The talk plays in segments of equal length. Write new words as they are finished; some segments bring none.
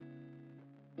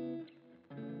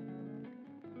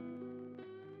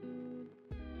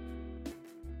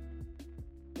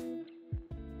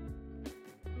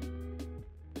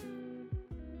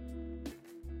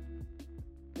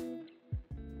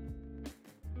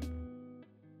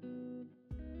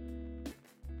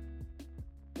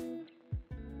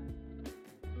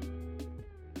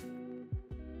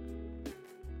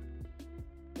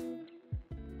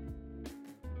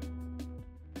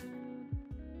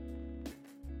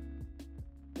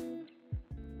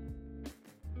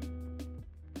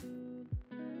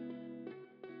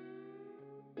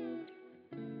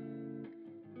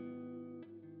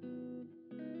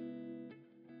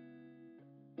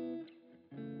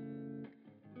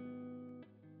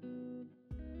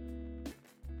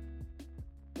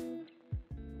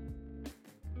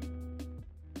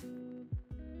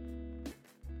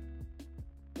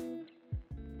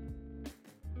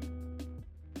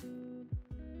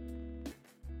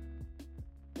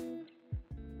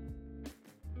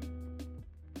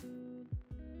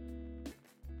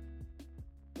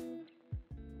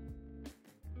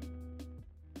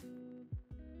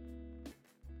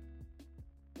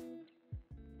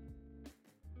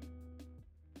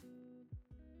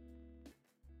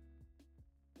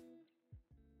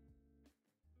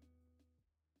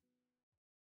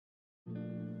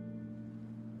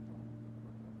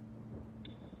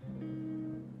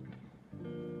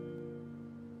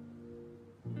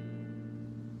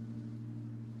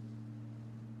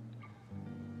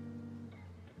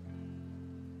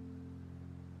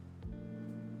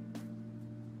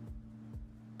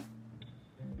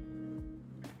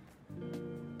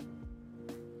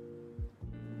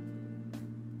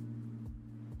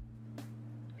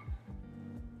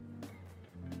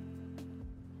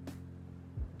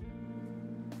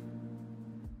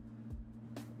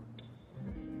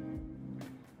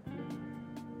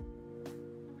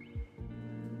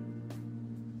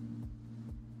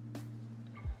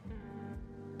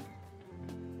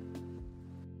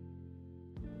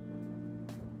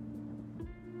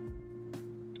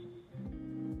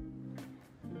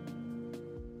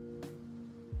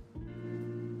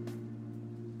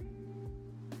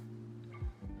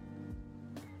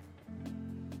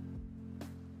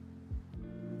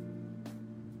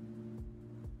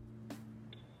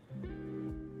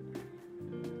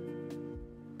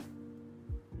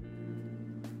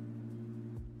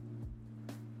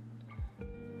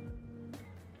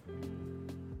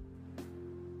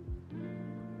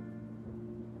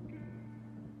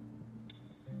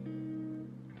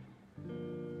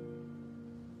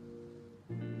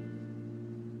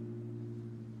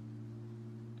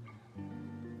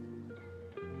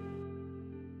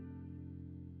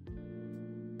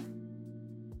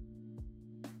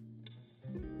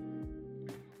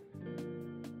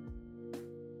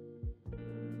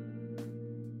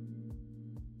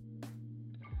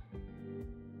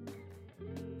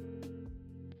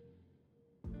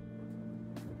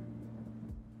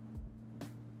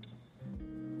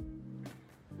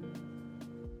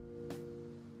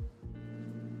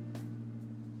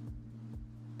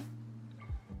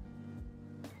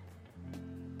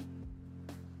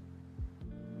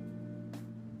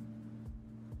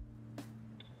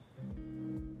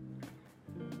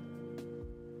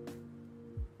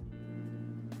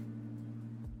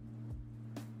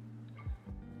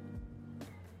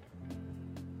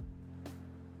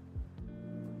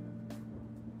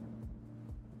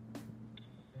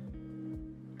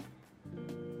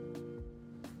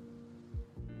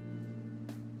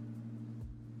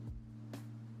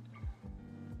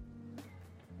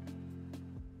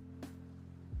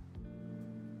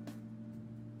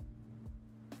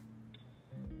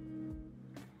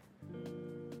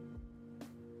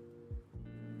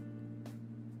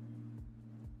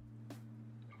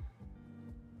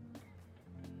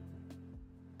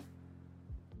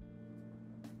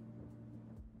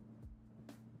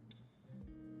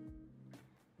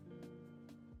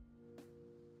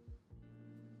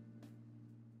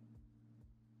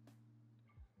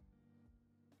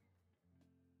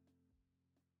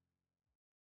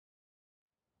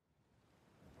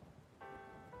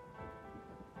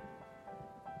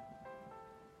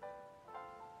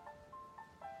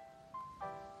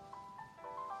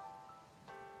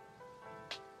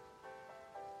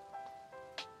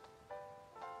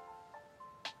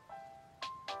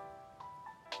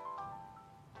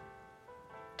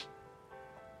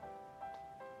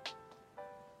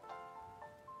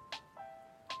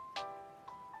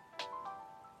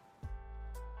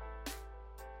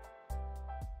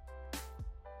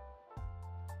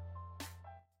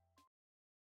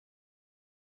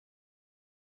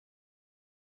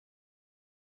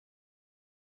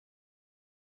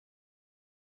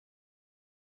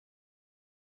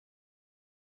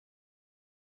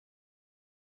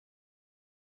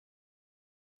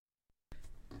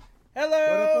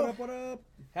Hello! What up?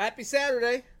 Happy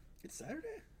Saturday. It's Saturday?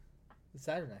 It's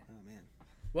Saturday. Oh, man.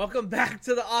 Welcome back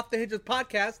to the Off the Hinges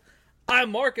podcast.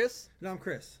 I'm Marcus. No, I'm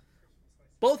Chris.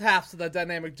 Both halves of the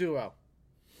dynamic duo.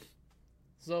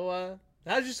 So,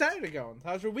 how's your Saturday going?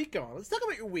 How's your week going? Let's talk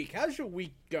about your week. How's your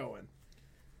week going?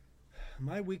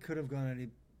 My week could have gone any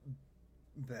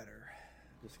better.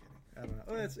 Just kidding. I don't know.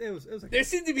 Oh, it was okay. There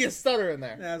seemed to be a stutter in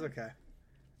there. Yeah, it was okay.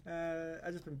 I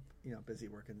just been, busy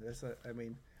working.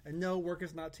 I know work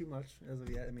is not too much as of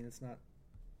yet. I mean, it's not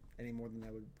any more than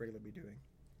I would regularly be doing.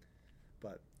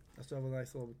 But I still have a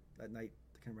nice little at night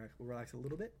to kind of relax a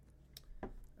little bit.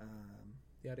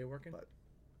 The audio working? But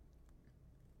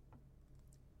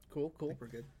Cool. I think we're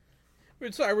good.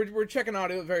 We're checking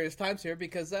audio at various times here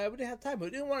because we didn't have time.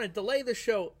 We didn't want to delay the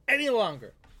show any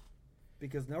longer.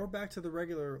 Because now we're back to the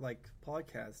regular,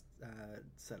 podcast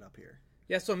setup here.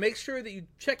 Yeah, so make sure that you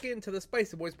check into the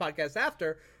Spicy Boys podcast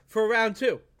after for round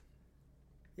 2.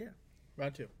 Yeah.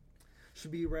 Round 2.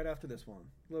 Should be right after this one.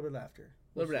 A little bit after.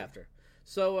 A little bit after.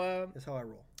 So, that's how I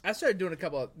roll. I started doing a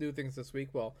couple of new things this week.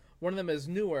 Well, one of them is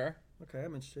newer. Okay,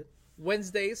 I'm interested.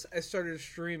 Wednesdays, I started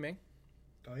streaming.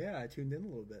 Oh, yeah, I tuned in a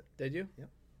little bit. Did you? Yep.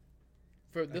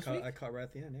 For this week? I caught right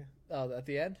at the end, yeah. Oh, at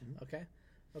the end? Mm-hmm.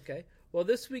 Okay. Well,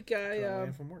 this week I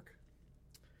ran from work.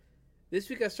 This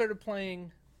week I started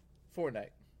playing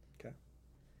Fortnite.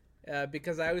 Okay.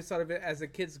 Because I always thought of it as a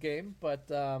kid's game, but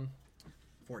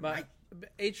Fortnite.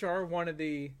 HR wanted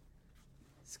the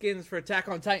skins for Attack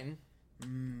on Titan,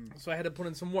 so I had to put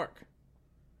in some work.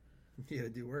 You had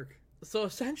to do work. So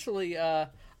essentially, I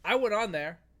went on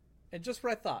there, and just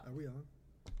what I thought. Are we on?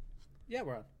 Yeah,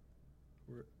 we're on.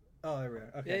 Oh, there we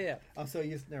are. Okay. Yeah. I'm so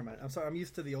used. Never mind. I'm sorry. I'm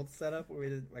used to the old setup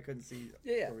where I couldn't see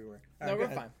Yeah. where we were. No, we're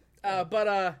fine.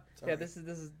 Yeah, this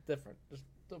is different. Just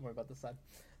don't worry about this side.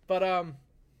 But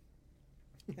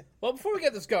well, before we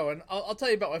get this going, I'll tell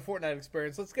you about my Fortnite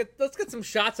experience. Let's get some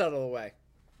shots out of the way.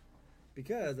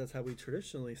 Because that's how we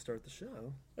traditionally start the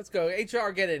show. Let's go.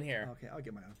 HR, get in here. Okay, I'll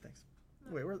get my own. Thanks.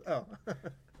 Wait, where's... Oh.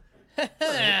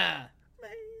 Man.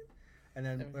 And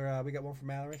then we got one from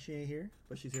Mallory. She ain't here,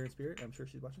 but she's here in spirit. I'm sure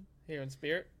she's watching. Here in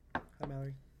spirit. Hi,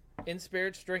 Mallory. In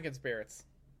spirits, drinking spirits.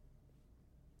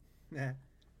 Nah.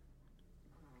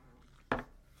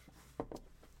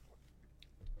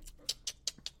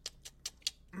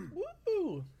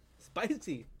 Woo!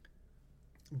 Spicy.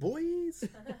 Boys.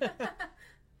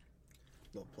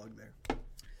 Little plug there.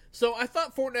 So I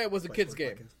thought Fortnite was a kid's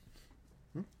game.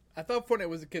 I thought Fortnite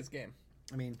was a kid's game.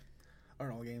 I mean,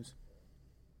 aren't all games?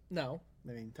 No.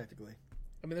 I mean, technically.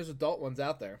 I mean, there's adult ones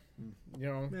out there. You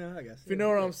know? Yeah, I guess. If you know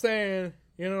what I'm saying,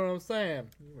 you know what I'm saying.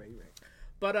 You're right.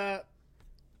 But,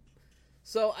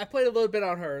 so I played a little bit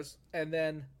on hers, and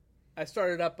then I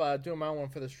started up doing my own one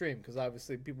for the stream, because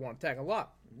obviously people want to tag a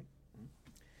lot.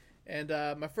 And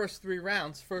my first 3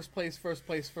 rounds, first place.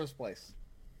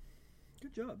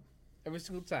 Good job. Every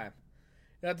single time.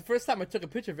 Now, the first time I took a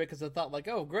picture of it because I thought,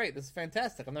 oh, great, this is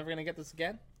fantastic. I'm never going to get this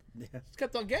again. Yeah. Just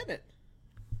kept on getting it.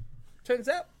 Turns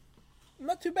out, I'm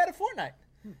not too bad at Fortnite.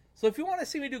 So if you want to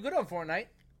see me do good on Fortnite,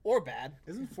 or bad.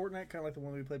 Isn't Fortnite kind of like the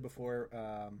one we played before?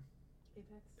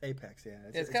 Apex, yeah.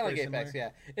 It's kind of like Apex,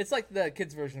 similar. yeah. It's like the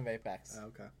kids' version of Apex. Oh,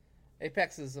 okay.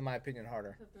 Apex is, in my opinion,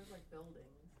 harder. Except there's building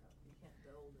and stuff. You can't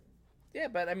build. Yeah,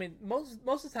 but I mean, most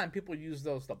of the time people use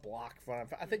those to block fun.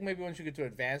 I think maybe once you get to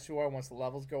advanced, you are once the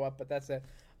levels go up. But that's it.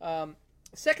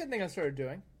 Second thing I started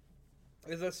doing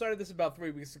is I started this about 3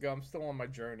 weeks ago. I'm still on my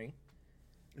journey.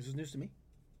 Is this news to me?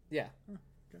 Yeah. Oh,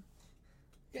 okay.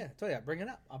 Yeah, I told you I'll bring it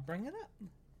up.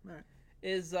 All right.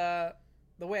 Is the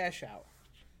way I shower.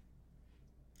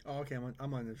 Oh, okay.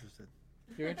 I'm uninterested.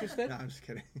 You're interested? No, I'm just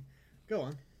kidding. Go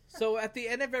on. So at the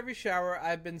end of every shower,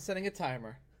 I've been setting a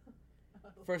timer.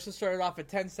 First, it started off at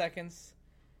 10 seconds,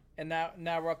 and now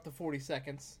we're up to 40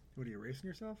 seconds. What, are you erasing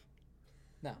yourself?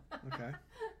 No. Okay.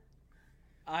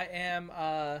 I am,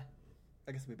 I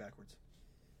guess it'll be backwards.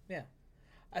 yeah.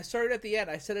 I started at the end.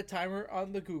 I set a timer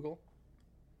on the Google.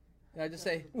 And I just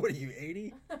say, What are you,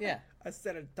 80? yeah. I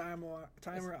set a timer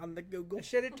on the Google. I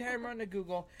set a timer on the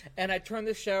Google, and I turn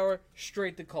the shower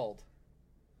straight to cold.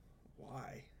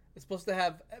 Why? It's supposed to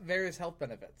have various health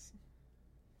benefits.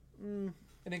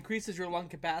 It increases your lung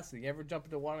capacity. You ever jump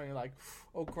into water and you're like,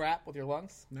 oh crap, with your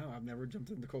lungs? No, I've never jumped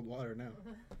into cold water, no.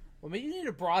 Well, maybe you need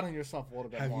to broaden yourself a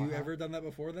little bit Have more. you ever done that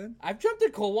before then? I've jumped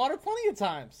in cold water plenty of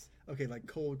times. Okay, like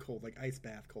cold, like ice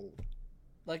bath cold.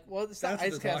 Like, well, it's That's not what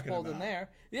ice they're cast talking cold in about.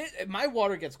 there. My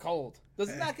water gets cold. Does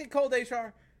it not get cold,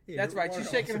 HR? Yeah, That's your right. water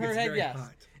She's shaking also her gets head. very Yes,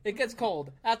 hot. it gets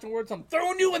cold. Afterwards, I'm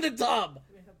throwing you in the tub.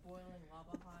 We have boiling,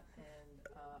 lava hot, and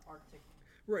Arctic.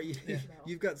 Right,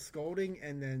 you've got scalding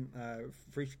and then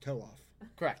freeze your toe off.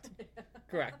 Correct.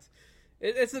 Correct.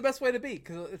 It's the best way to be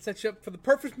because it sets you up for the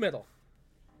perfect middle.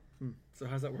 So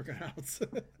how's that working out?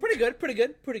 Pretty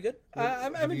good.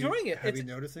 I'm enjoying it. Have you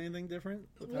noticed anything different?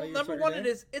 Well, number one,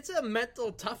 it's a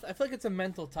mental tough. I feel like it's a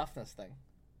mental toughness thing.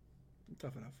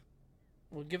 Tough enough.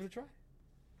 We'll give it a try.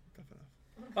 Tough enough.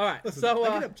 All right. Listen, So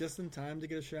I get up just in time to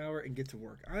get a shower and get to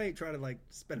work. I ain't trying to like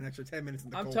spend an extra 10 minutes in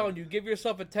the cold. I'm telling you, give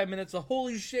yourself a 10 minutes of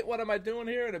holy shit. What am I doing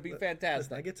here? It'll be fantastic.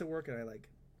 Listen, I get to work and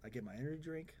I get my energy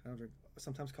drink. I don't drink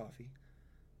sometimes coffee.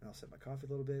 And I'll sip my coffee a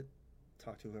little bit.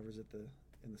 Talk to whoever's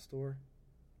in the store.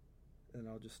 And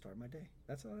I'll just start my day.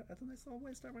 That's a nice little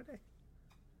way to start my day.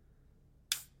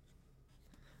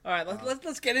 All right,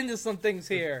 let's get into some things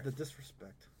here. The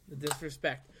disrespect. The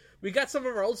disrespect. We got some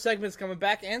of our old segments coming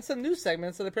back and some new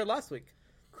segments that appeared last week.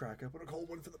 Crack open a cold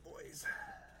one for the boys.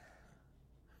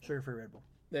 Sugar-free Red Bull.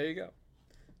 There you go.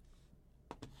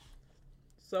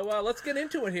 So let's get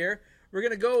into it here. We're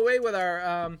going to go away with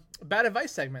our bad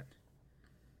advice segment.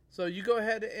 So you go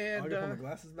ahead and... I'll put my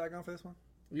glasses back on for this one.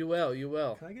 You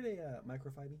will. Can I get a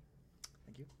microfiber?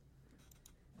 Thank you.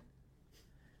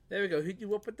 There we go. Hit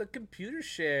you up with the computer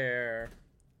share.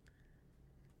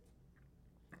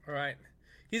 All right.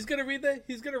 He's gonna read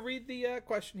the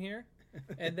question here,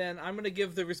 and then I'm gonna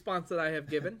give the response that I have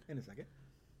given in a second.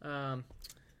 Thank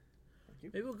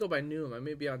you. Maybe we'll go by new. I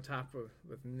may be on top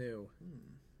with new.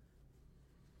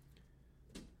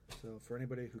 So for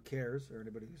anybody who cares or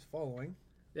anybody who's following,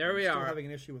 there we are. Still having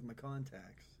an issue with my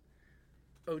contacts.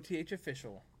 OTH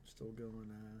official. Still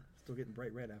getting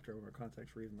bright red after my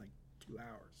contacts for even like 2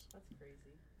 hours. That's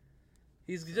crazy.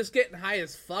 He's just getting high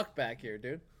as fuck back here,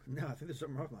 dude. No, I think there's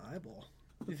something wrong with my eyeball.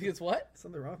 You think it's what?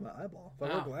 Something wrong with my eyeball. If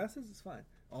I wear glasses, it's fine.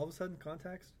 All of a sudden,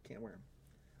 contacts, can't wear them.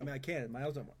 I mean, I can. My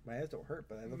eyes don't hurt,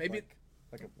 but I look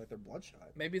like they're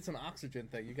bloodshot. Maybe it's an oxygen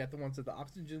thing. You got the ones that the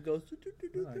oxygen goes.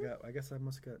 No, I guess I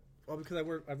must got. Well, because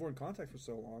I've worn contacts for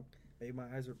so long, maybe my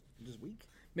eyes are just weak.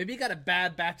 Maybe you got a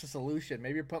bad batch of solution.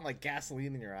 Maybe you're putting like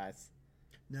gasoline in your eyes.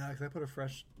 No, because I put a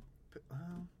fresh.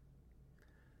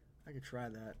 I could try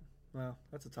that. Well,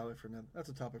 that's a topic for another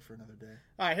day.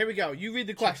 All right, here we go. You read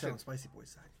the question. On Spicy Boy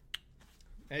side.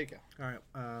 There you go. All right.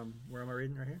 Where am I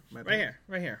reading? Right here.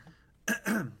 Right here.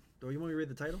 Do you want me to read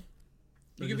the title?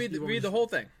 You can read the whole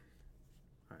thing.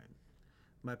 All right.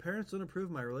 My parents don't approve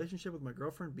my relationship with my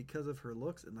girlfriend because of her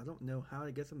looks, and I don't know how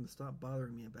to get them to stop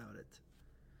bothering me about it.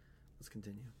 Let's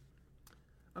continue.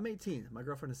 I'm 18. My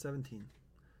girlfriend is 17.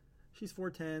 She's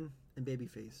 4'10" and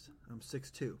baby-faced. I'm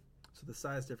 6'2", so the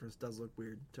size difference does look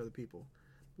weird to other people.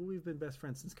 But we've been best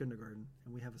friends since kindergarten,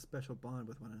 and we have a special bond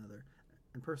with one another.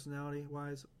 And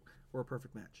personality-wise, we're a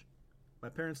perfect match. My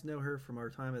parents know her from our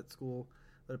time at school,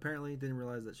 but apparently didn't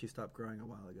realize that she stopped growing a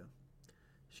while ago.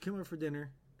 She came over for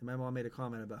dinner, and my mom made a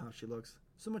comment about how she looks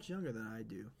so much younger than I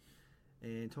do,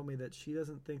 and told me that she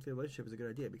doesn't think the relationship is a good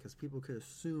idea because people could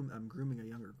assume I'm grooming a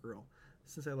younger girl,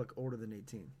 since I look older than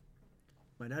 18.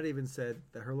 My dad even said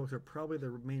that her looks are probably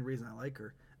the main reason I like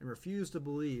her, and refused to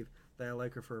believe that I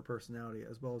like her for her personality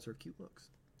as well as her cute looks.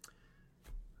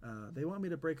 They want me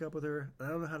to break up with her, and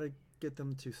I don't know how to get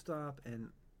them to stop and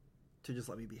to just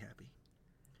let me be happy.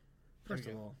 First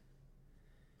of all,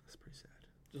 that's pretty sad.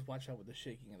 Just watch out with the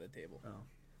shaking of the table. Oh.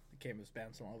 The camera's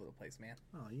bouncing all over the place, man.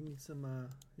 Oh, you need some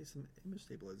image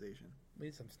stabilization. We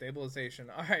need some stabilization.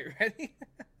 All right, ready?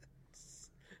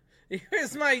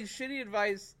 Here's my shitty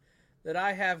advice that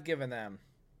I have given them.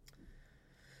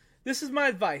 This is my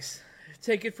advice.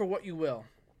 Take it for what you will.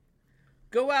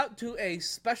 Go out to a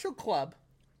special club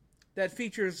that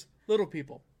features little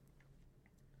people.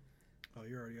 Oh,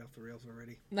 you're already off the rails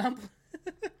already. No,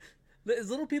 is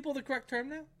little people the correct term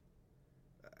now?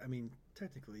 I mean,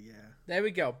 technically, yeah. There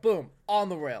we go. Boom. On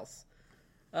the rails.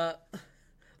 Go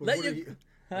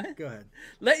ahead.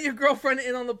 Let your girlfriend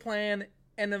in on the plan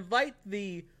and invite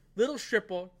the little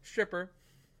stripper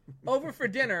over for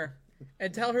dinner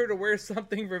and tell her to wear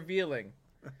something revealing.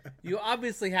 You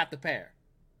obviously have to pay her.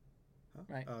 Huh?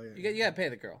 Right? Oh, yeah. You got to pay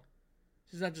the girl.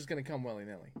 She's not just going to come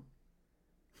willy-nilly.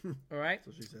 All right? That's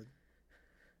what she said.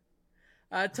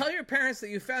 Tell your parents that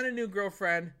you found a new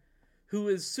girlfriend who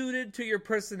is suited to your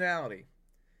personality.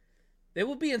 They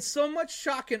will be in so much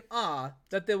shock and awe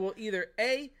that they will either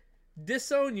A,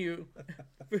 disown you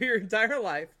for your entire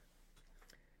life,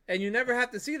 and you never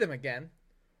have to see them again,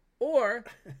 or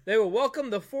they will welcome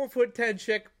the 4'10"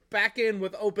 chick back in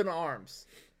with open arms.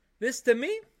 This, to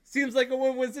me, seems like a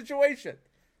win-win situation.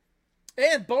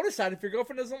 And bonus side, if your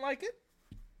girlfriend doesn't like it,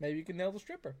 maybe you can nail the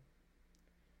stripper.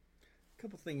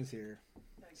 Couple things here.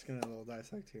 Just gonna little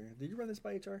dissect here. Did you run this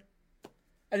by HR?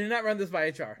 I did not run this by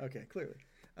HR. Okay, clearly.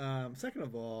 Second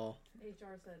of all,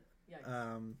 HR said,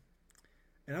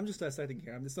 and I'm just dissecting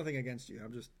here. There's nothing against you.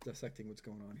 I'm just dissecting what's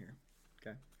going on here.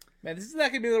 Okay. Man, this is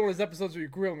not going to be one of those episodes where you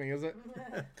grill me, is it?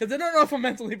 Because I don't know if I'm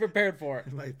mentally prepared for it.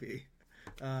 It might be.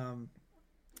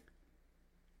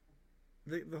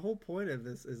 The whole point of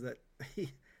this is that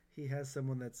he has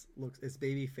someone is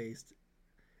baby faced.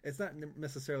 It's not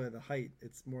necessarily the height.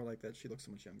 It's more like that she looks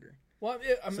so much younger. Well,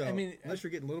 I mean, unless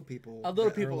you're getting little people,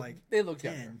 like they look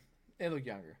 10. younger. They look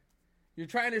younger. You're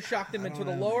trying to shock them I into don't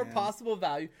the know, lower man. possible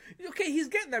value. Okay, he's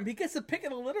getting them. He gets to pick in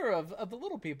the litter of the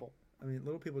little people. I mean,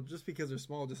 little people, just because they're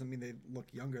small doesn't mean they look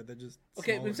younger. They're just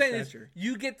Okay, small what I'm in saying is stature.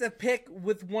 you get to pick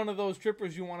with one of those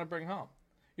strippers you want to bring home.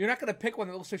 You're not going to pick one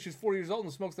that looks like she's 40 years old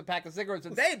and smokes a pack of cigarettes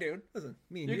a day, dude. Listen,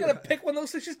 me and You're you going to pick one that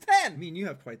looks like she's 10. Me and you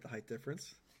have quite the height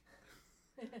difference.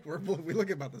 We look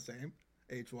about the same,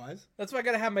 age-wise. That's why I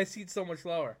got to have my seat so much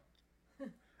lower.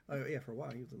 Oh yeah, for a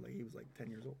while he was like 10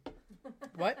 years old,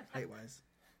 What? height-wise.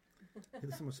 He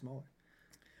was so much smaller.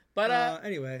 But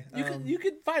anyway, you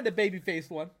could find a baby-faced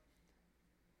one.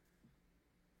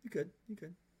 You could.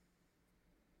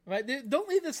 Right? Don't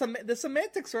leave the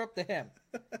semantics are up to him.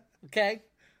 Okay?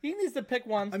 He needs to pick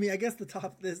one. I mean, I guess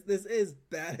this is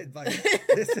bad advice.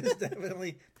 This is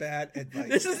definitely bad advice.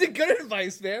 This isn't good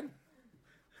advice, man.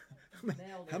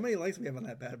 How many likes do we have on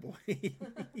that bad boy?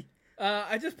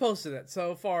 I just posted it.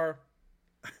 So far,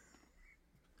 is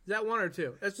that one or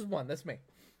two? That's just one. That's me.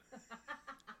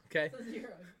 Okay. So 0.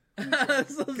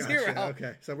 So Gotcha. 0.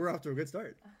 Okay, so we're off to a good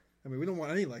start. I mean, we don't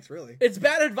want any likes, really. It's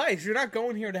bad advice. You're not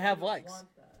going here to have likes. Want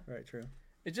that. Right, true.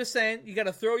 It's just saying you got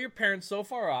to throw your parents so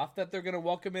far off that they're going to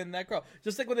welcome in that girl.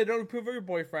 Just like when they don't approve of your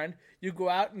boyfriend, you go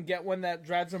out and get one that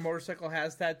drives a motorcycle,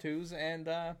 has tattoos, and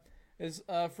is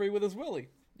free with his willy.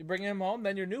 You bring him home,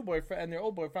 then your new boyfriend and your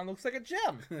old boyfriend looks like a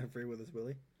gem. Free with us,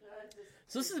 Willie.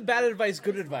 So this is bad advice,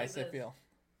 good advice, I feel.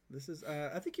 This is,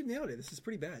 I think you nailed it. This is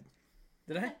pretty bad.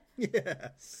 Did I? Yeah.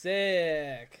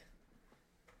 Sick.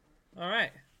 All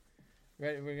right.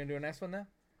 Ready? We're going to do a next one now?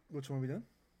 Which one are we doing?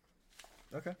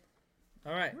 Okay.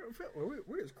 All right.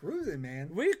 We're just cruising, man.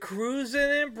 We're cruising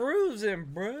and bruising,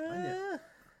 bruh.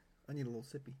 I need a little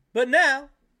sippy. But now,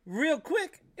 real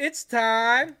quick, it's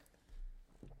time.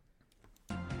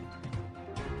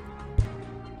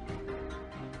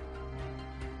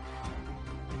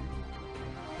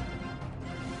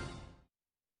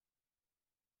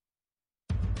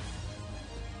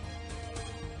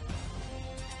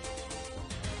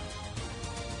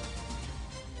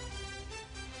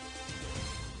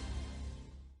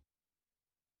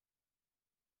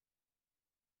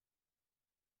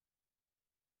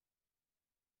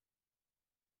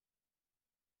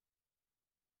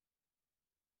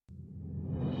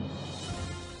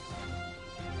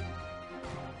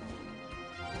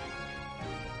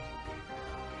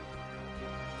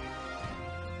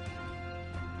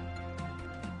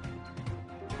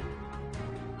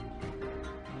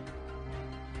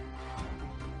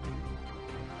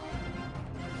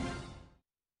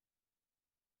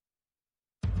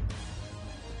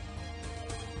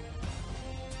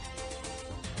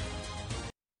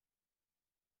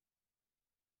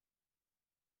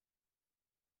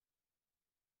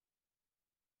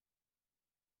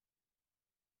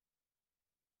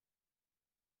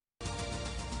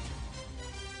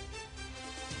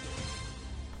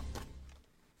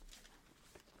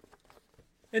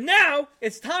 And now,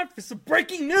 it's time for some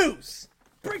breaking news.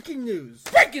 Breaking news.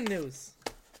 Breaking news.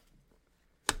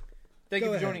 Thank Go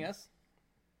you for ahead. joining us.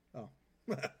 Oh.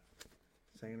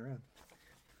 Just hanging around.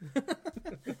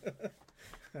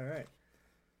 All right.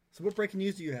 So what breaking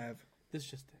news do you have? This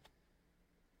just did.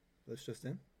 This just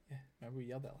in? Yeah, remember we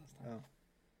yelled that last time.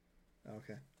 Oh.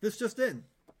 Okay. This just in.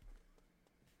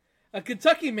 A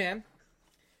Kentucky man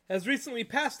has recently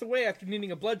passed away after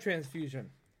needing a blood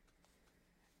transfusion.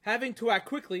 Having to act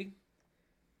quickly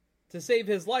to save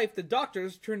his life, the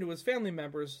doctors turned to his family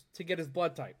members to get his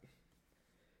blood type.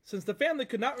 Since the family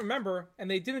could not remember and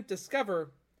they didn't discover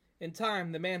in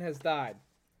time, the man has died.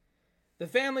 The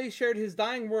family shared his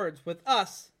dying words with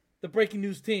us, the breaking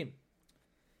news team.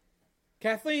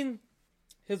 Kathleen,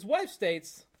 his wife,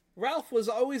 states, Ralph was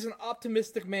always an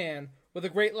optimistic man with a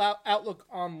great outlook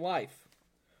on life.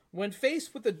 When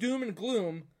faced with the doom and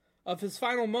gloom of his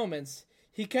final moments,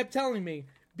 he kept telling me,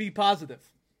 be positive.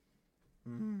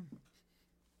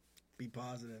 Be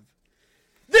positive.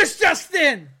 This just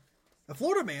in! A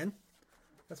Florida man.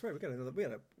 That's right.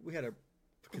 We had a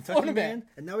Kentucky Florida man, man.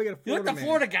 and now we got a You're Florida like the man.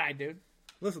 Florida guy, dude.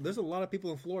 Listen, there's a lot of people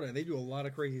in Florida, and they do a lot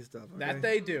of crazy stuff. Okay? That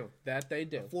they do. That they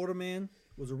do. A Florida man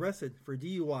was arrested for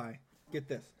DUI. Get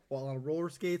this, while on roller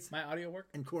skates My audio work?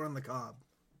 and corn on the cob.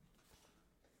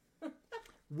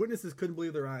 Witnesses couldn't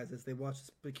believe their eyes as they watched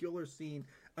this peculiar scene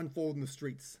unfold in the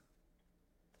streets.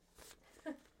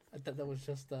 I thought that was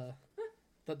just, thought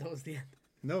that was the end.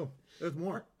 No, there's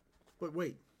more. But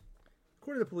wait.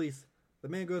 According to police, the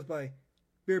man goes by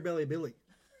Beer Belly Billy.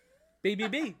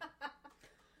 BBB.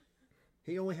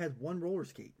 He only had one roller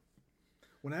skate.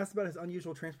 When asked about his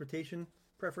unusual transportation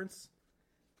preference,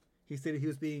 he stated he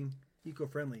was being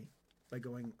eco-friendly by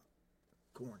going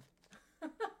corn.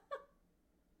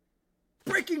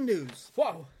 Breaking news!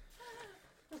 Whoa.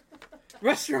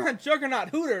 Restaurant juggernaut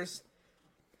Hooters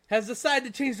has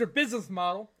decided to change their business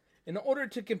model in order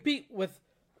to compete with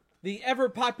the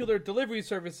ever-popular delivery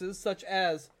services such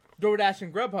as DoorDash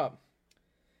and Grubhub.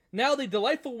 Now the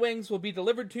delightful wings will be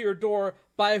delivered to your door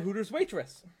by a Hooters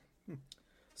waitress.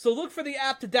 So look for the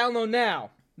app to download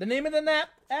now. The name of the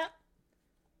app?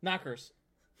 Knockers.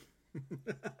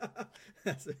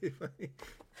 That's really funny.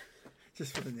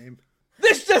 Just for the name.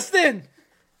 This just in!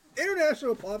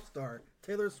 International pop star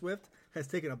Taylor Swift has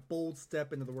taken a bold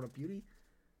step into the world of beauty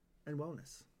and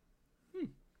wellness.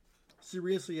 She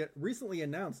recently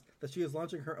announced that she is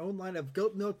launching her own line of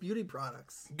goat milk beauty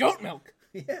products. Goat milk!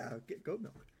 Yeah, get goat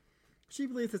milk. She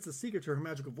believes it's the secret to her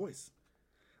magical voice.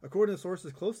 According to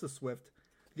sources close to Swift,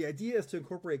 the idea is to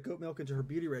incorporate goat milk into her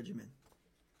beauty regimen.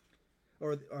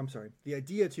 The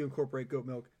idea to incorporate goat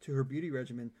milk to her beauty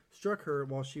regimen struck her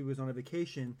while she was on a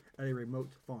vacation at a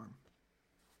remote farm.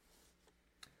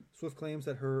 Swift claims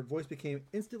that her voice became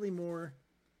instantly more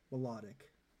melodic.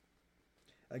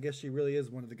 I guess she really is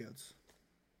one of the goats.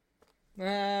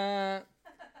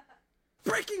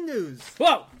 Breaking news!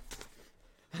 Whoa!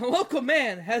 A local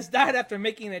man has died after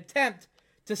making an attempt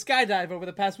to skydive over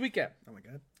the past weekend. Oh my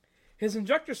god. His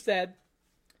instructor said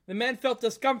the man felt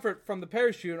discomfort from the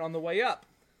parachute on the way up,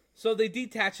 so they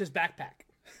detached his backpack.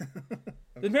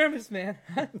 The nervous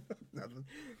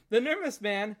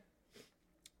man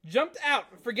jumped out,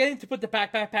 forgetting to put the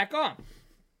backpack back on.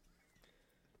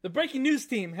 The breaking news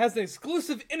team has an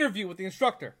exclusive interview with the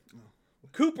instructor.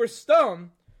 Cooper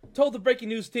Stone told the breaking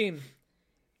news team,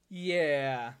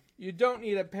 "Yeah, you don't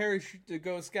need a parachute to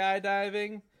go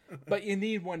skydiving, but you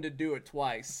need one to do it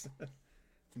twice."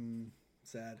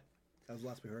 Sad. That was the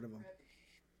last we heard of him.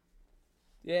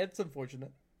 Yeah, it's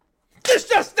unfortunate. This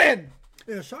just in!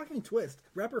 In a shocking twist,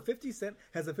 rapper 50 Cent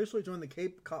has officially joined the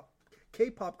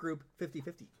K-pop group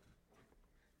 50/50.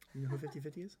 You know who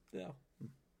 50/50 is? Yeah.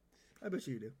 I bet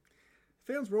you do.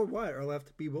 Fans worldwide are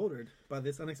left bewildered by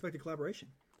this unexpected collaboration,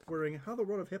 wondering how the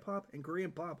world of hip-hop and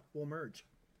Korean pop will merge.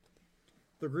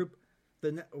 The group,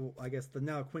 the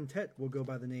now quintet, will go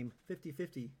by the name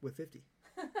 50/50 with 50.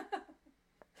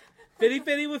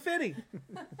 50 with 50.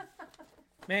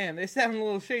 Man, they sound a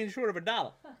little short of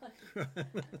 $1.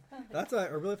 That's I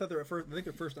really thought I think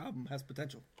their first album has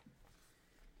potential.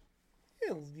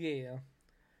 Hell yeah.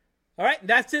 All right,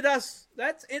 that's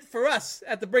it for us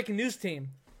at the Breaking News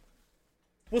team.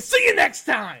 We'll see you next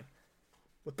time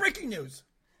with breaking news.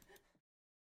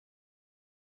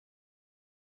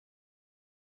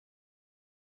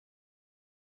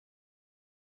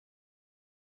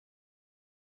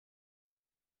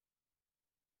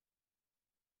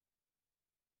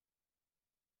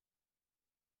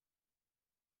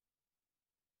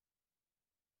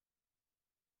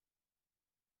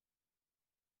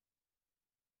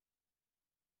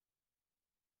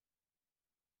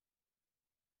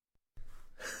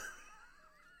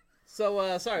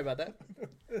 So, sorry about that.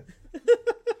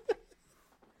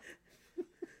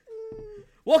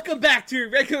 Welcome back to your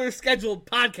regular scheduled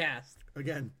podcast.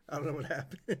 Again, I don't know what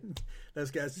happened.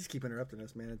 Those guys just keep interrupting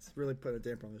us, man. It's really put a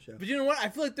damper on the show. But you know what? I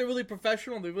feel like they're really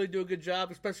professional. They really do a good job,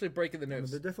 especially breaking the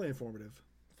news. They're definitely informative.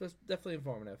 It's definitely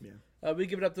informative. Yeah. We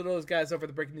give it up to those guys over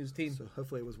the Breaking News team. So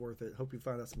hopefully it was worth it. Hope you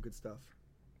found out some good stuff.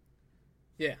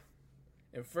 Yeah.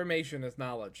 Information is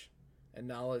knowledge. And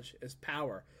knowledge is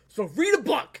power. So read a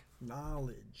book!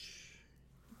 Knowledge.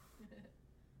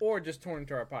 Or just tune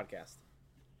into our podcast.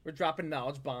 We're dropping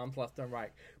knowledge bombs left and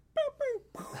right.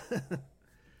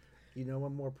 You know what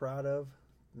I'm more proud of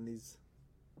than these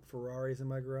Ferraris in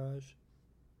my garage?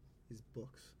 These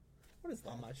books. What is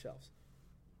on my shelves?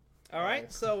 All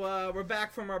right, so we're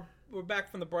back from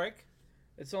the break.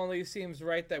 It only seems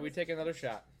right that we take another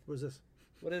shot. What is this?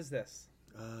 What is this?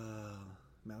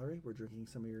 Mallory, we're drinking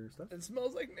some of your stuff. It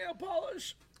smells like nail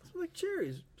polish. It smells like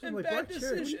cherries. It smells And like bad black cherry.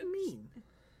 What do decisions. you mean?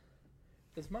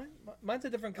 Is mine? Mine's a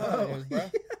different color, than yours, bro.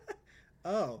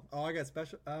 Oh, I got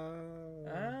special.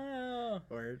 Oh.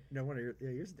 Or no wonder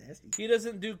yours nasty. He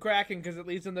doesn't do cracking because it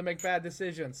leads him to make bad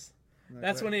decisions.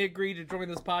 That's when he agreed to join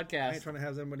this podcast. I ain't trying to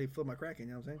have somebody fill my cracking.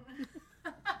 You know what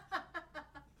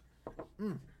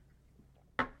I'm saying?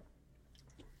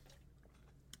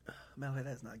 Mallory,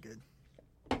 that's not good.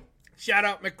 Shout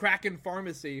out McCracken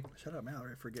Pharmacy. Shout out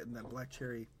Mallory for getting that black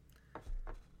cherry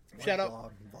Shout out,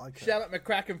 Dog vodka. shout out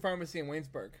McCracken Pharmacy in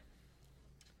Waynesburg.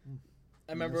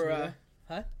 I remember, somebody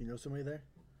huh? You know somebody there?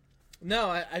 No,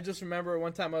 I just remember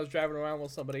one time I was driving around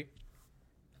with somebody,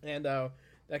 and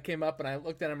that came up, and I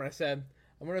looked at him and I said,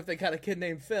 "I wonder if they got a kid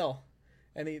named Phil."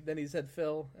 And then he said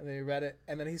Phil, and then he read it,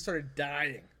 and then he started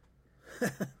dying.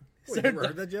 Wait, you never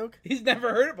heard that joke? He's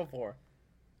never heard it before.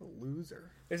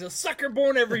 Loser. There's a sucker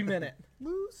born every minute.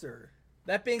 Loser.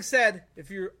 That being said,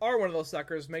 if you are one of those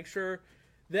suckers, make sure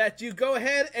that you go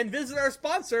ahead and visit our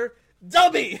sponsor,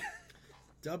 Dubby.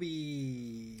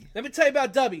 Dubby. Let me tell you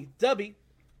about Dubby. Dubby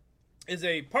is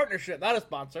a partnership, not a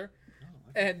sponsor.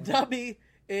 And Dubby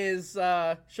is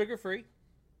sugar-free.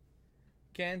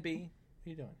 Can be. What are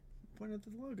you doing? Point at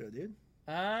the logo, dude.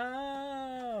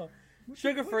 Oh.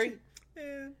 Sugar-free.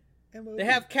 Man. They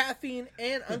have caffeine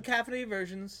and uncaffeinated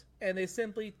versions, and they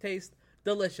simply taste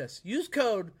delicious. Use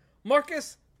code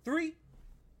Marcus383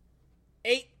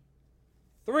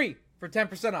 for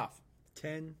 10% off.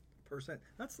 10%.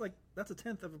 That's a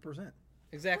 1/10%.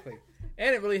 Exactly.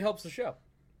 And it really helps the show.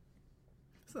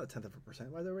 It's not a 1/10%.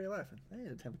 Why are they laughing? That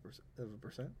ain't a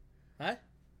 10%. Huh?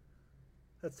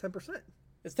 That's 10%.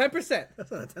 It's 10%.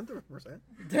 That's not a 1/10%.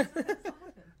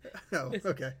 Oh,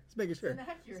 okay. Just making sure.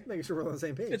 Inaccurate. Just making sure we're on the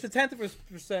same page. It's a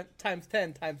 10% times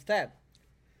 10 times 10.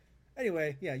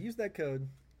 Anyway, yeah, use that code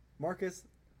Marcus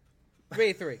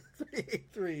 383.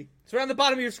 383. It's around the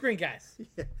bottom of your screen, guys.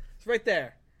 Yeah. It's right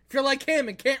there. If you're like him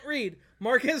and can't read,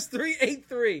 Marcus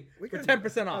 383 for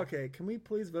 10% off. Okay, can we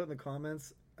please vote in the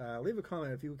comments? Leave a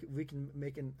comment if we can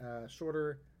make a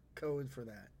shorter code for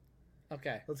that.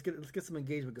 Okay. Let's get some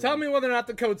engagement going. Tell me whether or not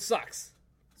the code sucks.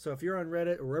 So if you're on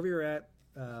Reddit or wherever you're at,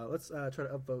 let's try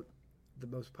to upvote the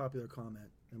most popular comment,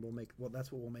 and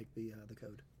that's what we'll make the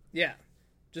code. Yeah.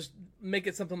 Just make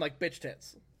it something like bitch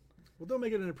tits. Well, don't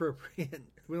make it inappropriate.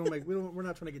 We're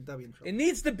not trying to get Dubby in trouble. It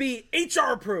needs to be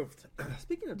HR approved.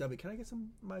 Speaking of Dubby, can I get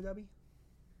my Dubby?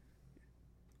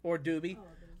 Or doobie.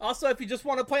 Also, if you just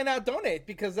want to plain out donate,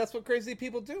 because that's what crazy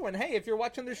people do. And hey, if you're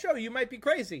watching the show, you might be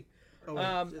crazy. Oh,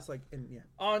 it's like yeah.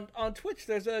 On Twitch,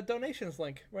 there's a donations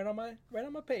link right on my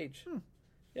page.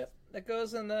 Yep, that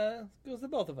goes to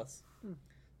both of us.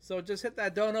 So just hit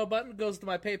that dono button. Goes to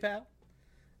my PayPal.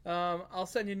 I'll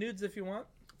send you nudes if you want.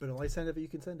 But only send it if you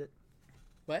can send it.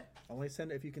 What? Only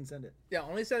send it if you can send it. Yeah,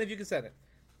 only send it if you can send it.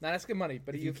 Not asking money,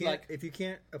 but if you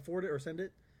can't afford it or send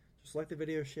it, just like the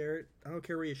video, share it. I don't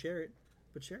care where you share it,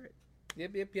 but share it.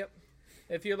 Yep.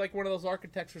 If you're like one of those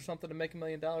architects or something to make $1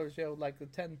 million, like the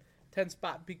 10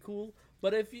 spot be cool.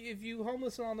 But if you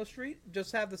homeless and on the street,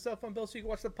 just have the cell phone bill so you can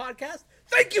watch the podcast.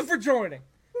 Thank you for joining.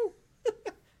 Woo.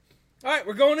 All right,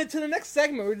 we're going into the next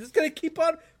segment. We're just gonna keep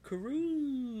on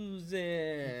cruising.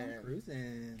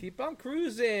 Keep on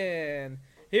cruising.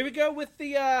 Here we go with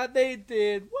the they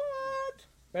did what?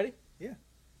 Ready? Yeah.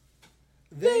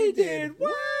 They did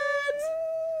what?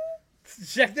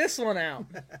 Check this one out.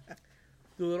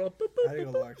 Do a little boop, boop, I had to go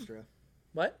a little extra.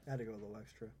 What? I had to go a little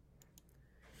extra.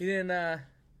 He didn't.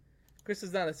 Chris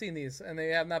has not seen these, and they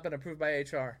have not been approved by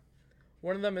HR.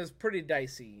 One of them is pretty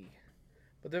dicey,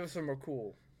 but the other some are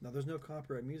cool. No, there's no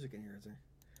copyright music in here, is there?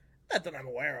 Not that I'm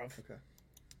aware of. Okay.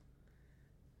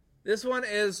 This one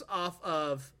is off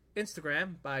of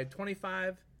Instagram by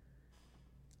 25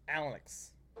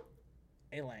 Alex.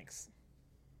 Alanx.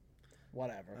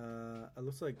 Whatever. It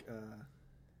looks like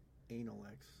Anal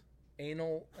X.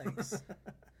 Anal X.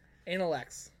 Anal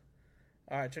X.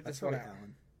 All right, check this one out.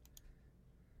 Alan.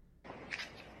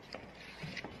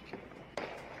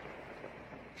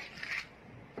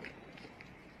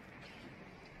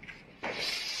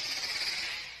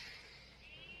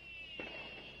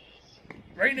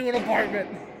 Right into an apartment.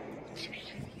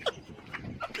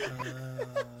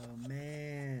 Oh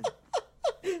man.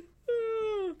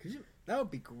 That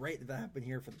would be great if that happened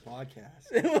here for the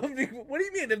podcast. What do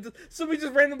you mean? If somebody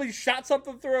just randomly shot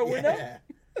something through a window? Yeah.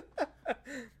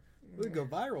 It would go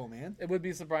viral, man. It would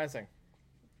be surprising.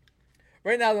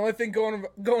 Right now, the only thing going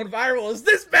viral is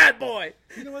this bad boy.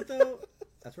 You know what, though?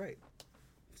 That's right.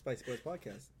 Spicy Boys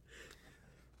Podcast.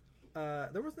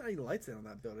 There wasn't any lights in on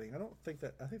that building. I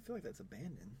feel like that's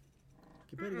abandoned.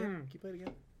 Can you play it again? Can you play it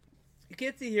again? You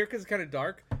can't see here because it's kind of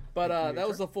dark, but that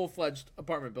was a full-fledged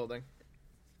apartment building.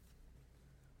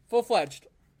 Full-fledged.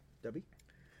 Dubby?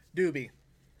 Doobie.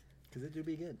 Because it do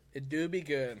be good. It do be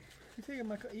good. You taking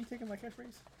my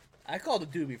catchphrase? I called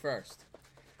it Doobie first.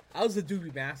 I was the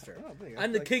Doobie master. Oh,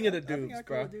 I'm the king of the I think doobs,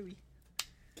 bro.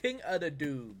 King of the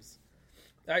doobs.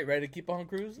 All right, ready to keep on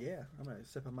cruising? Yeah, I'm going to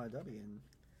sip on my Dubby and...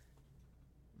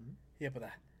 Yeah, but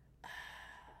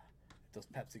those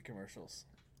Pepsi commercials.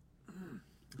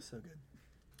 It's so good.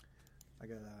 I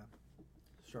got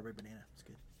strawberry banana. It's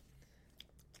good.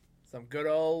 Some good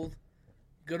old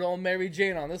Mary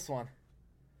Jane on this one.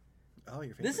 Oh,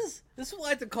 your favorite. This is what I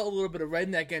like to call a little bit of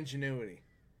redneck ingenuity.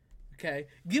 Okay,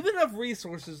 give enough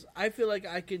resources, I feel like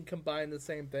I can combine the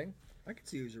same thing. I could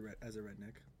see you as a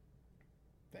redneck.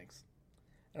 Thanks.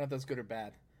 I don't know if that's good or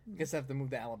bad. I guess I have to move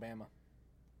to Alabama.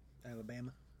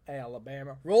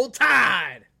 Alabama. Roll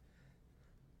Tide!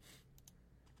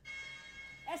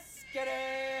 Let's get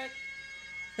it.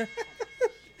 Oh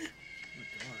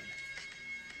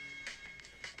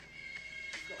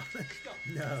my god.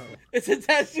 No. It's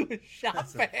attached to a shop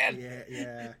fan.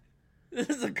 Yeah. This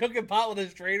is a cooking pot with a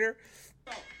strainer.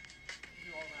 Go. Do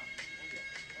all around.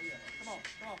 Oh yeah. Come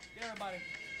on. Get everybody.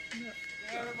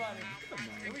 Get everybody. Come on.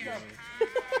 Here we go.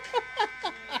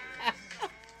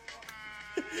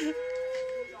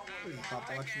 What is this, hot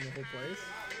boxing the whole place?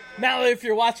 Now, if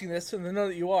you're watching this, and I know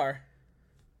that you are,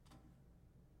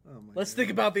 Oh my let's god. think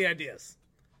about the ideas.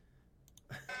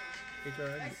 HR,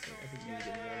 I think you need to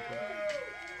get more into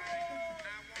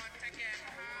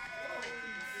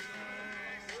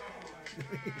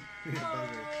We need a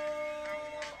buzzer.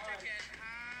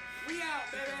 We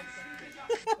out, baby.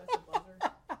 Press the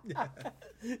buzzer. Yeah.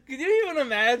 Can you even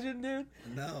imagine, dude?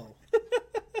 No.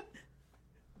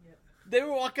 Yep. They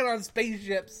were walking on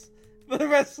spaceships for the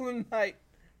rest of the night.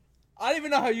 I don't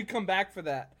even know how you come back for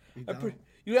that. You don't.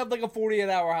 You have like a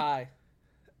 48-hour high.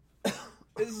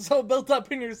 It's so built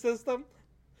up in your system.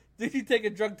 Did you take a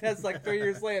drug test like 3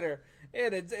 years later?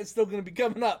 And it's still going to be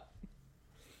coming up.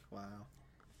 Wow.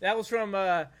 That was from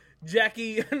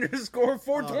Jackie underscore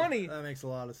 420. Oh, that makes a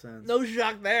lot of sense. No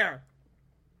shock there.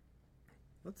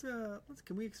 Let's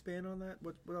can we expand on that?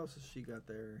 What else has she got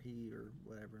there? He or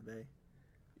whatever they.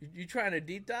 You trying to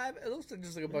deep dive? It looks like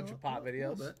just like a bunch of pot videos. A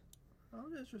little bit.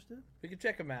 I'm interested. We can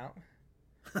check them out.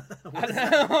 What's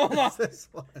Hold on. what's this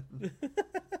one?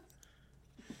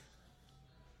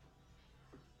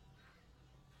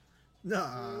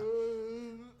 Nah.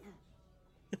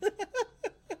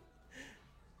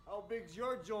 How big's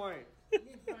your joint?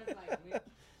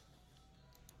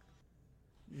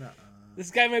 Nah.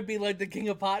 This guy might be like the king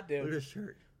of pot, Look at dude. his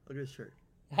shirt. Look at his shirt.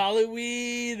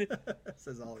 Hollyweed. It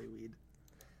says Hollyweed.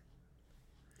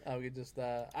 Oh, we just,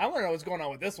 I want to know what's going on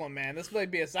with this one, man. This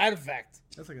might be a side effect.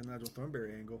 That's like a Nigel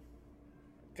Thornberry angle.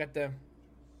 Got the,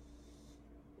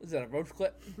 is that a roach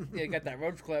clip? Yeah, got that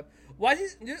roach clip. Why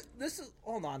this is,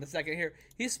 hold on a second here.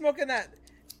 He's smoking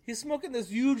this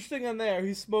huge thing in there.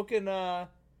 He's smoking, with a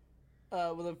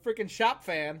freaking shop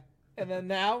fan. And then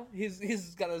now he's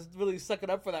got to really suck it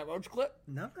up for that roach clip.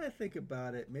 Now that I think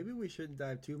about it, maybe we shouldn't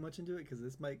dive too much into it because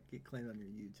this might get claimed on your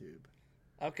YouTube.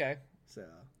 Okay. So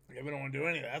Yeah, we don't want to do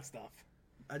any of that stuff.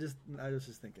 I was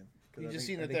just thinking. 'Cause You I just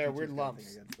think- seen I that think there are YouTube's weird got a lumps.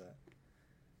 thing against that.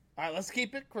 All right, let's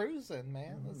keep it cruising,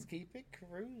 man. Let's keep it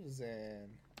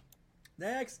cruising.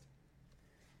 Next.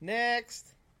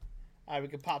 All right, we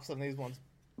can pop some of these ones.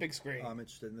 Big screen. Oh, I'm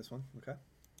interested in this one. Okay.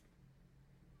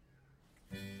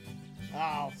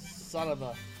 Oh, son of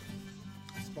a.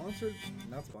 Sponsored?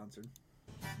 Not sponsored.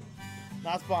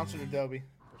 Not sponsored, Adobe.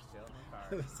 We're still in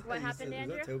the car. What happened,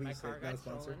 Andrew? Toby My said car not got a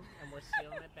sponsor. stolen, and we're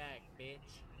stealing it back, bitch.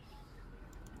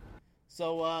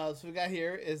 So we got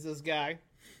here is this guy,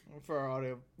 for our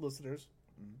audio listeners.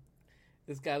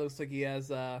 This guy looks like he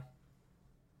has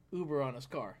Uber on his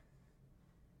car.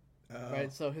 Oh.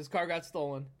 Right? So his car got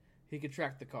stolen. He could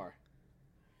track the car.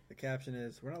 The caption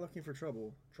is, "We're not looking for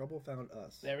trouble. Trouble found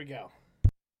us." There we go.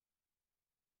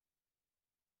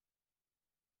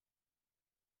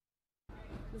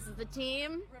 This is the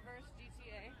team. Reverse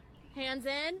GTA. Hands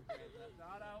in.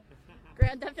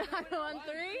 Grand Theft Auto on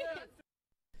 3.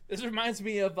 This reminds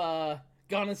me of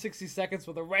Gone in 60 Seconds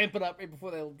where they ramp it up right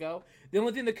before they go. The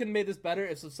only thing that could have made this better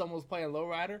is if someone was playing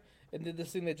Lowrider and did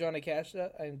this thing that Johnny Cage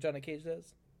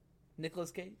does.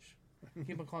 Nicolas Cage.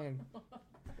 Keep on calling him.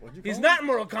 What'd you He's call not in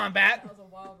Mortal Kombat. That was a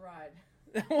wild ride.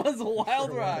 That was a wild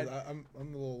him? ride. I'm a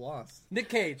little lost. Nick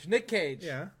Cage.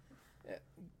 Yeah.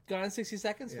 Gone in 60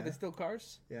 Seconds where Yeah. they steal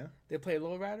cars. Yeah. They play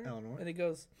Lowrider. Illinois. And he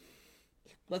goes,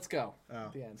 let's go. Oh.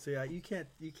 At the end. So yeah, you can't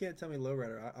tell me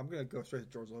Lowrider. I'm gonna go straight to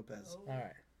George Lopez. All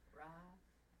right.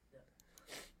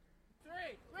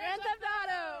 Ride. Grand Theft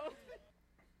Auto.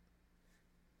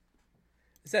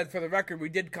 It said, for the record, we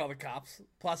did call the cops,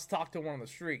 plus talked to one on the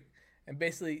street, and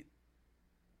basically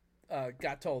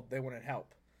got told they wouldn't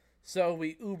help. So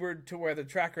we Ubered to where the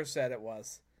tracker said it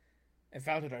was, and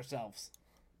found it ourselves.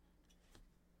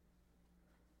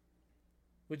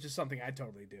 Which is something I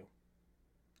totally do.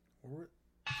 Or-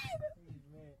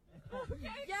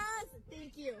 Yes,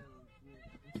 thank you.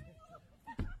 Oh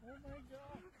my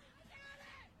god.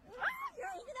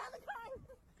 You're even out of the car.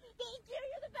 Thank you.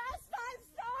 You're the best.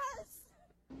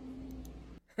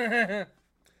 5 stars.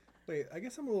 Wait, I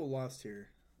guess I'm a little lost here.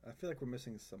 I feel like we're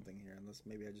missing something here, unless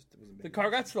maybe I just wasn't. The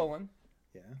car got stolen.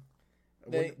 Yeah.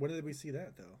 They- When did we see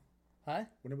that though? Huh?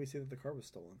 When did we see that the car was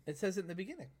stolen? It says it in the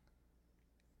beginning.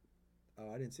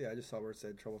 Oh, I didn't see it. I just saw where it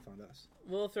said "Trouble found us."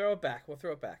 We'll throw it back.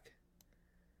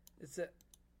 It's a.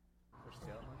 We're still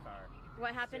in the car.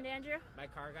 What happened, Andrew? My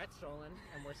car got stolen,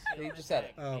 and we're stealing You it just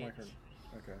said back, it. Oh, my bitch. God.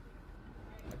 Okay.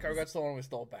 The car got stolen. We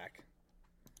stole it back.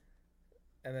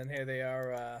 And then here they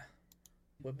are,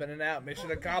 whipping it out. Mission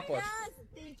accomplished.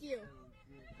 Thank you.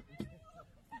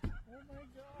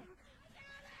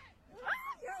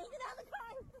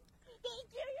 Thank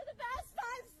you. You're the best.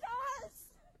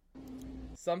 5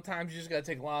 stars. Sometimes you just gotta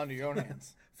take the law into your own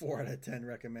hands. 4 out of 10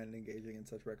 recommend engaging in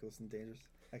such reckless and dangerous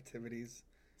activities,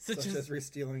 Such such as as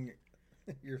re-stealing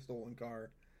your stolen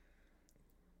car.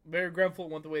 very grateful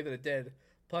it went the way that it did.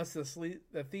 Plus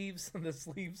the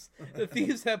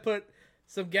thieves have put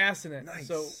some gas in it, Nice.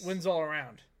 so wins all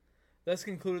around. Thus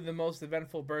concluded the most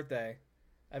eventful birthday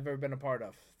I've ever been a part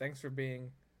of. Thanks for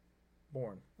being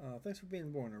born. Thanks for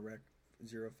being born, a rec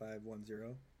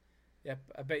 0510. Yep,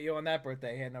 I bet you on that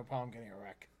birthday he had no problem getting a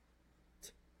wreck.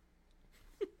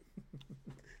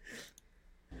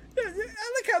 I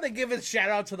like how they give a shout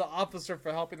out to the officer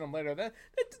for helping them later. They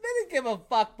didn't give a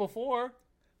fuck before.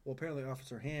 Well, apparently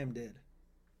Officer Ham did.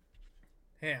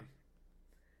 Ham.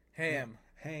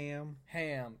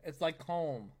 It's like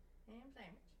home. Ham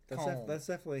sandwich. Comb. That's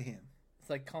definitely Ham. It's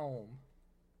like comb.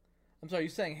 I'm sorry, you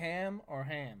saying ham or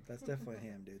ham? That's definitely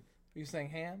Ham, dude. Are you saying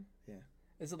ham? Yeah.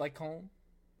 Is it like comb?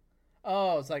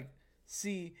 Oh, it's like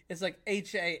it's like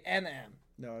HANM.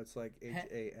 No, it's like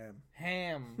HAM.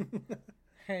 Ham.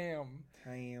 Ham.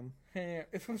 Ham. Ham.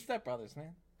 It's from Step Brothers,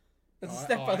 man. It's a Oh,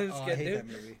 Step Brothers I skit, hate dude. that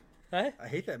movie. Huh? I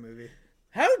hate that movie.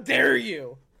 How dare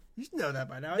you? You should know that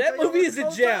by now. I That tell you movie all is the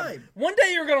a gem. time. One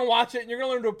day you're gonna watch it and you're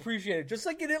gonna learn to appreciate it, just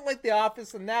like you didn't like The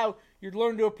Office, and now you're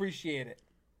learning to appreciate it.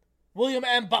 William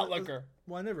M. Butler.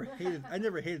 Well, I never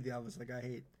hated The Office like I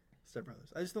hate Step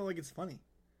Brothers. I just don't like it's funny.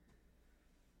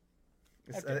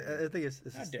 I think it's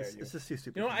How just, dare you. it's just too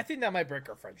stupid. You know what? I think that might break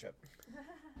our friendship.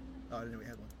 Oh, I didn't know we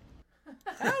had one.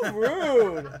 How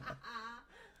rude!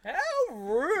 How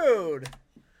rude!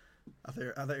 I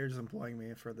thought you were just employing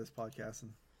me for this podcast,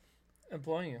 and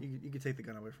Employing you. you could take the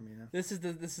gun away from me now. This is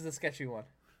the sketchy one.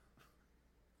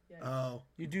 Oh,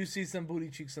 You do see some booty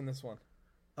cheeks in this one.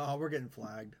 oh, we're getting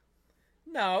flagged.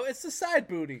 No, it's the side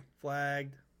booty.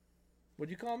 Flagged. What'd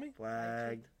you call me?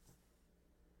 Flagged.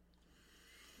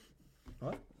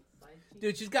 What?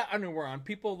 Dude, she's got underwear on.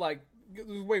 People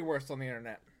there's way worse on the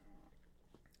internet.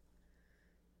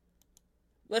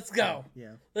 Let's go.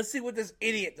 Yeah. Let's see what this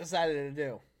idiot decided to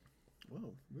do.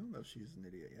 Whoa, we don't know if she's an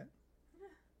idiot yet.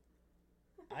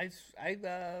 I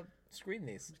screened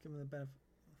these. Just give them the benefit.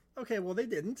 Okay, well they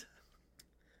didn't.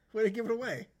 Way to give it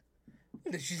away.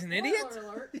 She's an idiot. Spoiler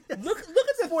alert. Look at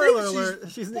the Spoiler thing.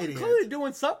 alert, she's an idiot. Clearly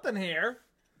doing something here.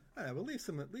 I know, but leave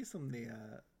some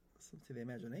to the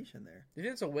imagination there. You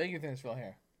think it's a wig? You think it's real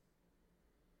hair?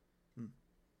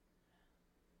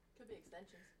 Could be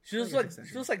extensions. She looks think like it's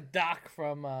extensions. she looks like Doc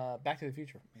from Back to the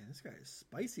Future. Man, this guy is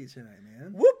spicy tonight,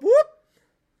 man. Whoop whoop.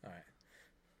 All right.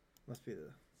 Must be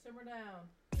the Simmer down.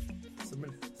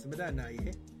 some of that now,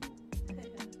 yeah.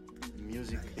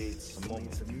 Music beats a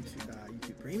moment. Some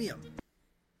YouTube Premium.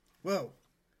 Whoa.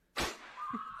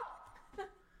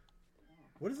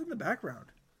 What is in the background?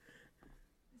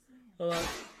 Hold on.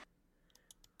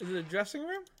 Is it a dressing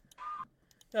room?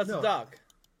 That's No. a dog.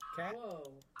 Cat? Whoa.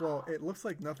 Well, it looks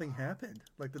like nothing happened.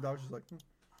 Like the dog's just like,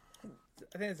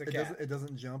 I think it's a it cat.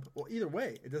 doesn't jump. Well, either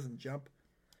way, it doesn't jump.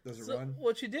 Doesn't So run.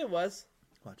 what she did was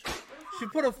Watch. she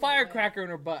put a firecracker in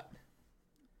her butt.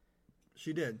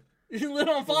 She did. She lit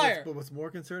on fire. But what's more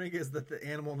concerning is that the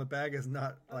animal in the bag is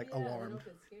not like Yeah, I don't know alarmed. if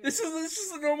it's scary. This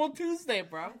is a normal Tuesday,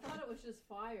 bro. I thought it was just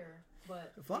fire,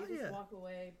 but Fire, you just yeah. walk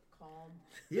away calm.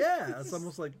 Yeah, it's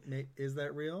almost like, is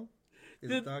that real? Is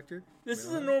The- it doctored? This is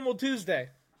a Really? normal Tuesday.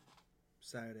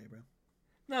 Saturday, bro.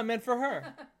 No, meant for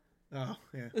her. Oh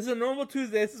yeah. This is a normal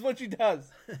Tuesday. This is what she does.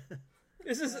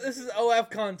 This is OF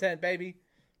content, baby.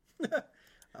 I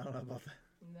don't know about that.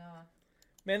 Nah.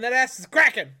 Man, that ass is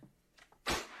cracking.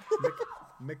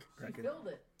 Mick She Kraken. filled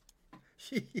it.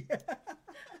 Yeah.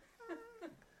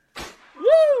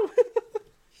 Woo!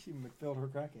 She filled her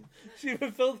Kraken. She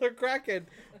filled her cracking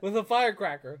with a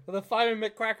firecracker, with a fire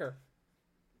McCracker.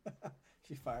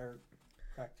 She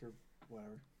cracked her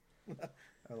whatever.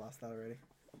 I lost that already.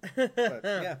 But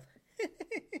yeah.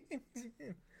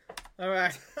 All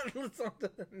right, let's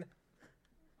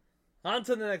on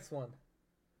to the next one.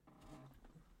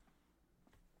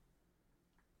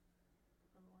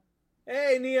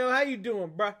 Hey Neo, how you doing,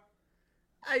 bruh?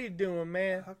 How you doing,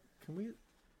 man? Can we?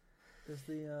 Is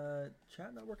the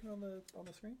chat not working on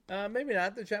the screen? Maybe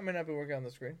not. The chat may not be working on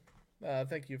the screen.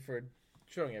 Thank you for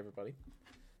showing everybody.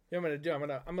 Yeah,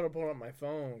 I'm gonna pull up my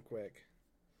phone quick.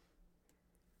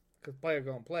 Cause player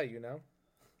gonna play, you know.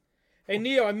 Hey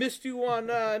Neo, I missed you on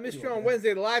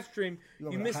Wednesday the live stream. You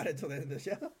want me to hide it till the end of the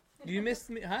show? You missed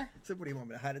me, huh? So what do you want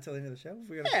me to hide it till the end of the show? If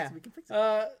we Yeah. we can fix it.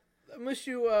 I missed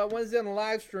you Wednesday on the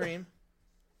live stream.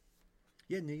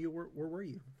 Yeah, Neo, where were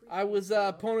you? I was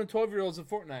pwning 12-year-olds in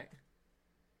Fortnite.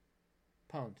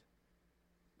 Pwned.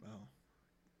 Oh,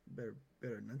 better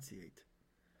enunciate.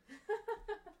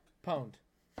 Pwned.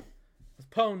 I was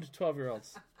pwned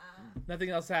 12-year-olds. Nothing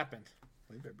else happened.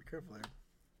 Well, you better be careful there,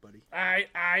 buddy.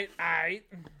 Aight.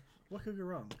 What could go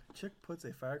wrong? Chick puts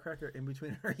a firecracker in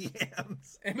between her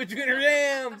yams. In between her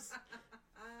yams.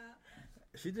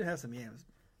 She did have some yams.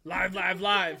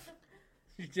 Live.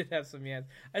 You did have some yams.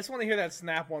 I just want to hear that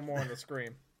snap one more on the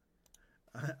screen.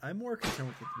 I'm more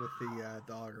concerned with the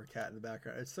dog or cat in the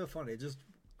background. It's so funny. It just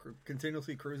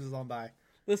continuously cruises on by.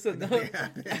 Listen, Yeah,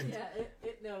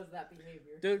 it knows that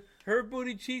behavior. dude, her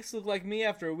booty cheeks look like me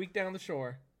after a week down the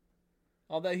shore.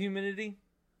 All that humidity.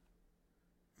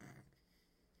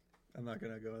 I'm not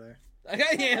gonna go there. I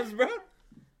got yams, bro.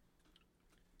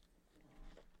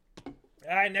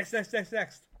 All right, next.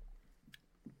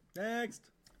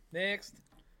 Next.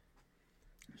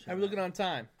 How are we looking on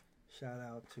time? Shout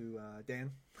out to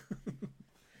Dan.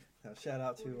 No, shout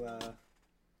out to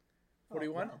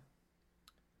 41? wow.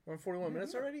 We're in 41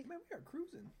 minutes already? Man, we are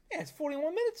cruising. Yeah, it's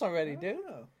 41 minutes already, dude.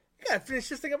 Oh, We gotta finish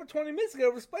this thing up in 20 minutes to get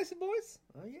over to Spicy Boys.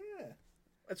 oh yeah.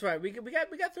 That's right. We got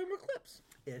 3 more clips.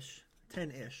 Ish.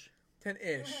 10-ish.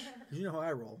 10-ish. You know how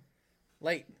I roll.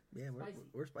 Late. Yeah,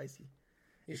 we're spicy.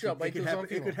 You should bite those on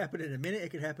It could happen in a minute. It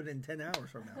could happen in 10 hours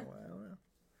from now. I don't know.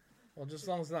 Well, just as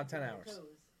long as it's not 10 hours. Toes.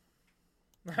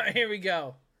 All right, here we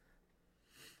go.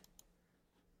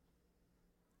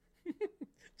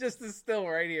 Just as still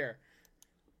right here.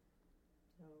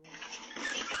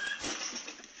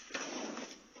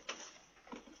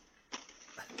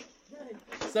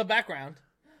 So background.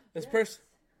 This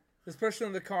person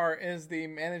in the car is the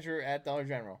manager at Dollar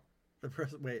General. The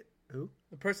person. Wait, who?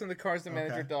 The person in the car is the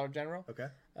manager Okay. at Dollar General. Okay.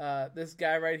 This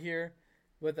guy right here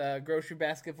with a grocery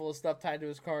basket full of stuff tied to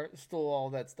his car stole all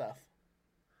that stuff.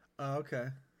 Oh, okay.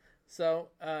 So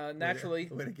naturally,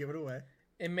 Way to give it away.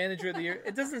 in Manager of the Year,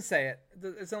 it doesn't say it.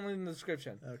 It's only in the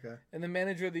description. Okay. And the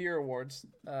Manager of the Year awards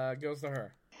goes to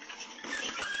her.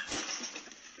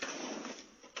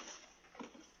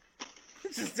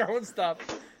 Just throwing stuff.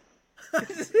 Who the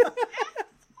fuck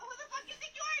you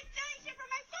think you are stealing shit from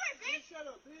my store, bitch? Shut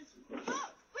up, bitch.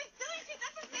 Look, quit stealing shit.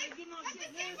 That's the same. Get my That's the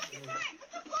shit, same man. fucking time. What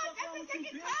the fuck? That's the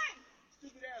second time.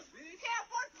 Stupid ass You bitch. can't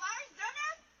afford flowers,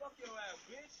 dumbass. Fuck your ass,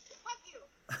 bitch. Fuck you.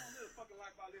 I don't live fucking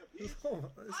life out there, This bitch. whole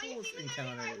you think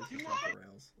encounter that is you just off the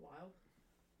rails. Wild.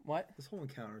 What? This whole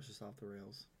encounter is just off the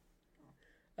rails.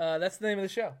 That's the name of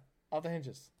the show. Off the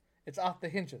Hinges. It's off the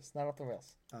hinges, not off the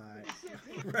rails.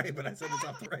 Right, but I said it's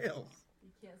off the rails. You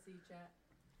can't see chat.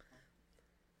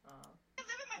 You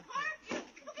live in my car? You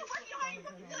fucking working hard. You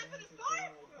fucking stealing from the store?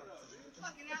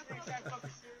 Fucking asshole. That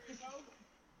fucking serious, hoe.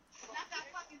 Not that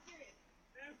fucking serious.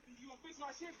 Man, you gonna fix my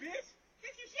shit, bitch?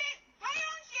 Fix your shit. Buy your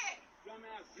own shit.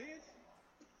 Dumbass bitch.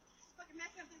 Fucking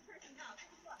messing up this person's house. What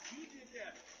the fuck? You did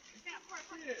that. You can't afford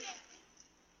fucking Yeah. shit.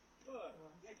 Look,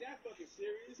 ain't that fucking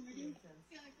serious, nigga?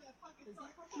 Stealing for the fucking store.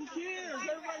 Who cares?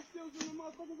 Everybody steals from the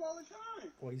motherfuckers all the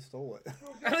time. Well, he stole it.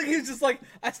 I think he's just like,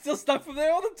 I steal stuff from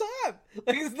there all the time.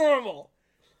 Like it's normal.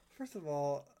 First of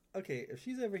all, okay, if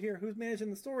she's over here, who's managing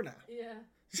the store now? Yeah.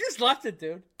 She just left it,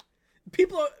 dude.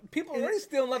 People are already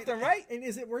stealing left and right. And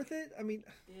is it worth it? I mean,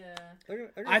 Yeah.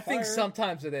 they're gonna I think fire.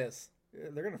 sometimes it is.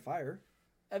 They're gonna fire.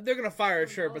 They're gonna fire her,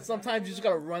 sure, but sometimes you just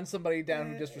gotta run somebody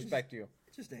down who disrespect you.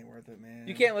 It just ain't worth it, man.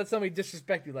 You can't let somebody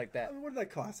disrespect you like I that. mean, what did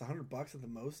that cost? $100 at the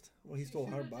most? Well, he stole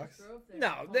 $100.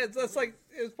 No, that's like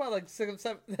it was probably like that's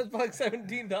probably like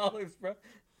 $17, bro.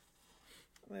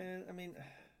 Man, I mean,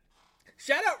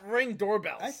 Shout out Ring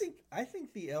doorbells. I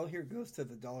think the L here goes to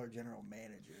the Dollar General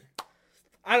manager.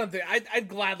 I don't think I'd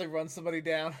gladly run somebody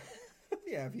down.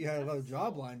 Yeah, if you had another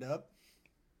job lined up.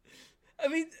 I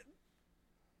mean,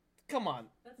 come on,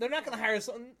 they're not gonna hire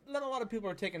some. Not a lot of people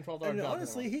are taking $12 And jobs.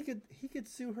 honestly, anymore. he could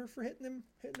sue her for hitting him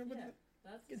with Yeah.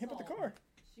 That's getting hit with the assault. car.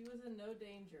 She was in no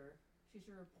danger. She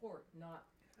should report, not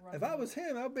run. If I was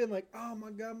him, I'd be like, "Oh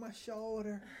my god, my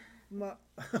shoulder, my."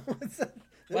 What's that?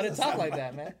 Why There's did it a talk sound like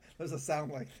that, man? There's a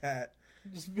sound like that.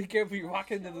 Just be careful you're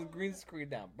walking into the green screen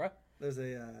now, bro. There's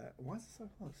a. Why is it so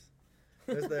close?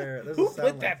 There's Who a sound put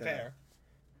like that there?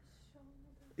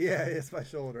 Yeah, it's my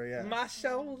shoulder. Yeah. My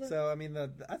shoulder. So I mean,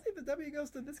 I think the W goes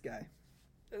to this guy.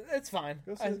 It's fine.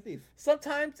 Go see the thief.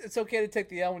 Sometimes it's okay to take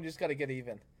the L when you just got to get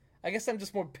even. I guess I'm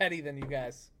just more petty than you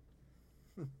guys.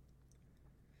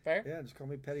 Fair? Yeah, just call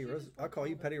me Petty Roosevelt. I'll call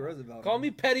you Petty Roosevelt. Call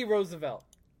me Petty Roosevelt.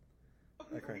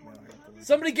 That cracked me up.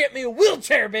 Somebody get me a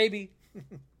wheelchair, baby.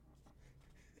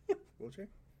 Wheelchair?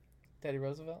 Teddy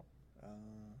Roosevelt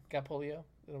got polio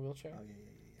in a wheelchair. Oh yeah.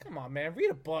 Come on, man.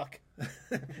 Read a book.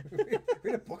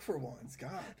 Read a book for once.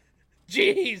 God.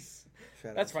 Jeez.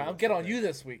 Shout That's out right. to I'll us. get on you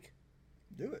this week.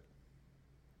 Do it.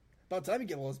 About time you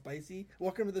get a little spicy.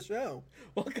 Welcome to the show.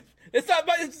 Well, it's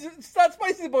not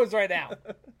Spicy Boys right now.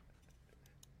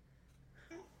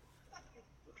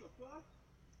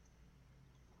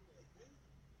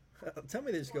 Tell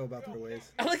me they just go about their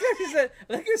ways. I like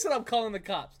how you said I'm calling the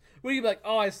cops. Would you be like,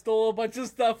 oh, I stole a bunch of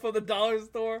stuff from the dollar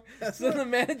store? So the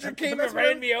manager came and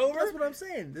ran me over? That's what I'm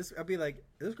saying. I'd be like,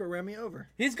 this girl ran me over.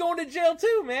 He's going to jail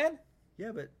too, man.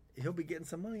 Yeah, but he'll be getting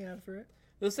some money after it.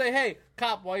 They'll say, hey,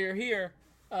 cop, while you're here,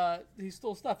 he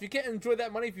stole stuff. You can't enjoy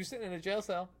that money if you're sitting in a jail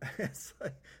cell. That's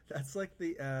like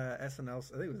the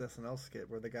SNL, I think it was SNL skit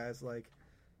where the guy's like,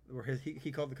 where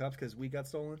he called the cops because weed got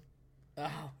stolen.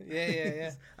 Oh,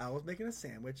 yeah. I was making a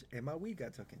sandwich and my weed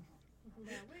got taken.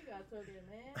 Man, we got taken,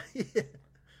 man. Yeah.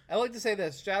 I like to say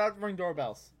this. Shout out to Ring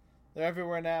Doorbells. They're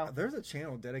everywhere now. There's a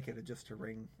channel dedicated just to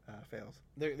Ring fails.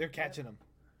 They're catching them.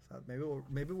 So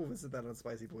maybe we'll visit that on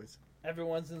Spicy Boys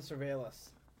Everyone's in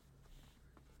surveillance.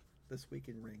 this week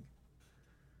in Ring.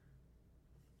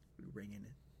 We ringing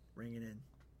in.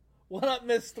 What up,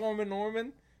 Miss Storm and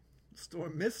Norman?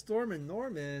 Miss Storm and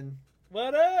Norman.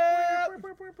 What up?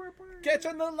 Catch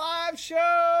on the live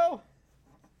show.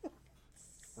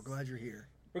 We're glad you're here.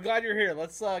 We're glad you're here.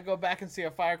 Let's go back and see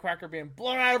a firecracker being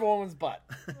blown out of a woman's butt.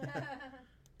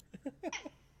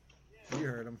 You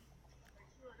heard him.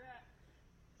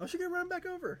 Oh, she gonna run back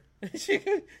over. she's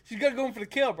got to go in for the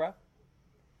kill, bro.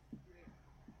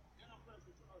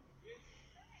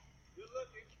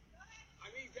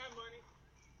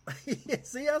 Yeah,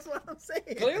 see, that's what I'm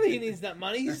saying. Clearly, he needs that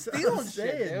money. He's That's what stealing I'm shit,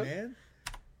 saying, dude. man.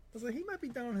 I was like, he might be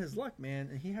down on his luck, man,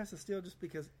 and he has to steal just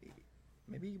because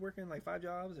maybe he's working like 5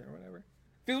 jobs or whatever.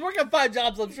 If he's working 5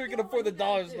 jobs, I'm sure he can afford the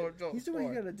dollar store. He's doing what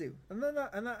he got to do. I'm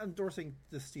not endorsing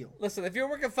the steal. Listen, if you're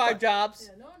working 5 jobs,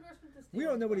 Yeah, no endorsement to steal. We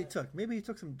don't know what he took. Maybe he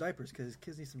took some diapers because his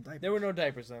kids need some diapers. there were no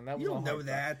diapers then. That was You all don't know hard.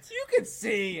 that. You can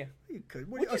see. You could.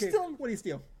 What'd you Okay, steal? what do you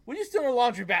steal? What are you stealing a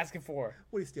laundry basket for?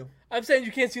 What do you steal? I'm saying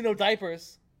you can't see no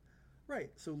diapers.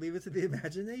 Right. So leave it to the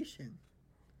imagination.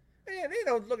 Man, they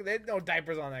don't look. There's no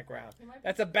diapers on that ground. He might be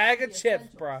That's a bag of the chips,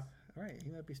 essentials. bro. All right.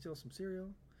 He might be stealing some cereal,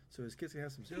 so his kids can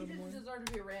have some He cereal in the didn't morning. deserve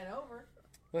to be ran over.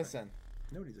 Listen,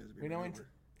 Nobody deserves to be we know. run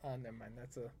over. Never mind.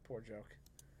 That's a poor joke.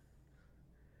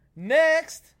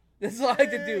 Next, this is what I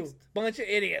like to do. Next. Bunch of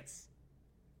idiots.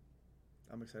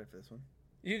 I'm excited for this one.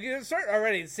 You can start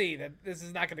already to see that this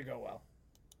is not going to go well.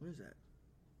 What is that?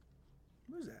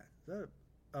 What is that? Is that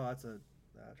oh, that's a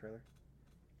trailer.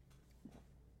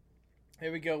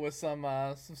 Here we go with some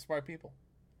smart people.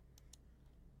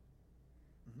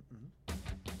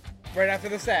 Right after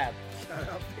this ad. Shout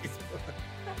out Facebook.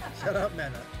 Shout out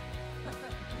Meta.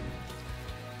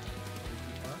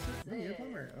 Oh, you're a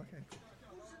plumber. Okay.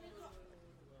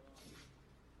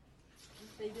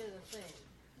 They did a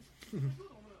thing.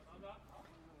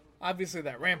 Obviously,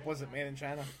 that ramp wasn't made in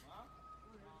China.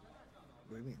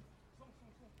 What do you mean?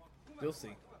 You'll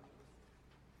see.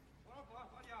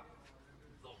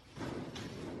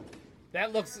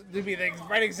 That looks to be the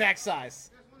right exact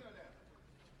size.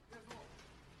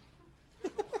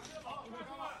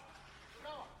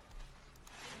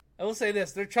 I will say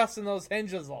this: they're trusting those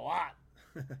hinges a lot.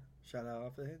 Shout out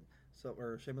off the hit. So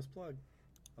or shameless plug.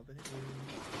 Off the hit.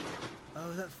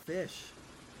 Oh, that fish.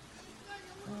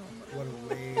 Oh, what a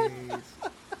waste.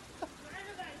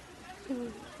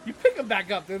 You pick them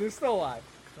back up, dude. They're still alive.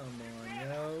 Come on,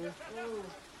 yo.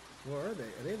 Where are they?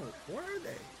 Where are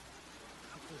they?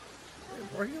 In the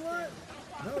parking lot?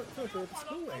 No, it's at the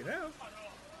schoolway now.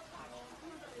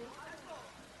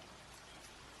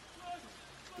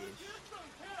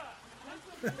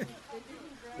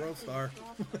 World Star.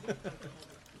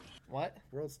 What?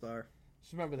 World Star.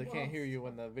 Just remember, they can't hear you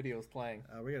when the video's playing.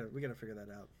 We gotta figure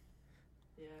that out.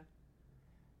 Yeah.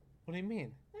 What do you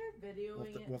mean? They're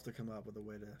videoing We'll have to come up with a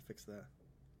way to fix that.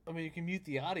 I mean, you can mute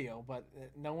the audio, but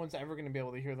no one's ever going to be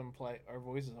able to hear them play our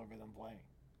voices over them playing.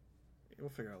 We'll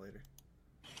figure it out later.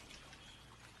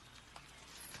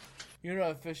 You know,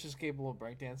 a fish is capable of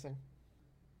breakdancing.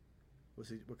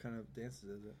 What kind of dances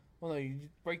is it? Well, no, you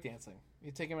breakdancing.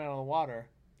 You take them out of the water.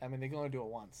 I mean, they can only do it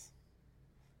once.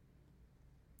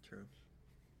 True.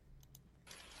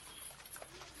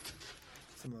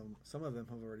 Some of them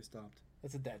have already stopped.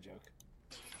 That's a dad joke.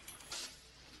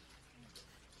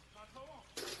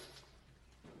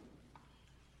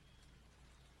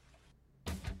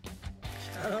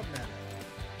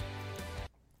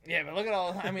 Yeah, but look at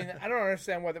all. I mean, I don't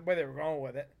understand where they were going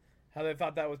with it. How they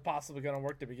thought that was possibly going to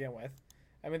work to begin with.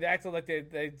 I mean, they acted like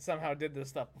they somehow did this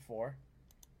stuff before.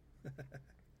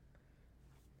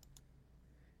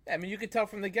 I mean, you could tell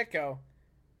from the get-go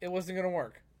it wasn't going to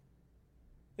work.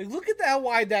 Like, look at how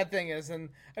wide that thing is. And,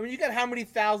 I mean, you got how many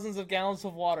thousands of gallons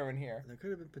of water in here? There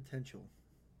could have been potential.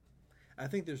 I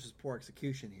think there's just poor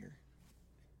execution here.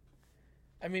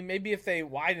 I mean, maybe if they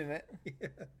widen it.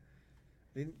 Yeah.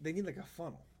 They need like a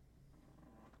funnel.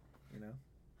 You know?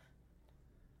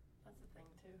 That's the thing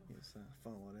too. Just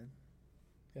funnel it in.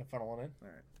 Yeah, funnel it in.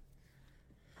 All right.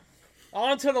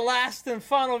 On to the last and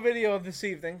final video of this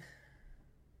evening.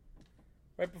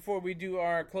 Right before we do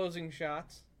our closing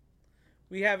shots.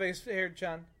 We have a... Here,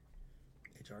 John.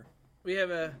 HR. We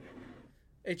have a...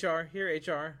 HR. Here,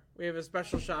 HR. We have a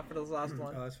special shot for this last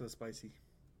one. Oh, that's for the spicy.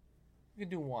 You can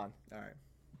do one. All right.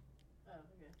 Oh,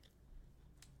 okay.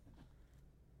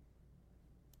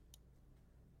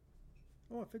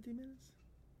 Oh, 15 minutes?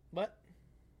 What?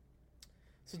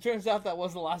 So it turns out that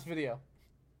was the last video.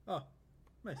 Oh,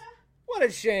 nice. What a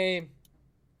shame.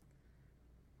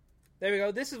 There we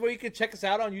go. This is where you can check us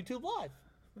out on YouTube Live.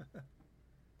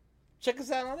 Check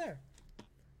us out on there.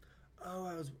 Oh,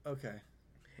 I was... Okay.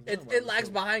 It lags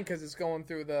behind because it's going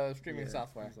through the streaming I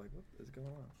software. was like, what is going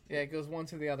on? Yeah, it goes one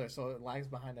to the other, so it lags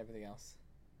behind everything else.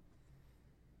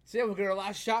 So yeah, we'll get our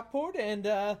last shot poured and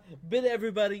bid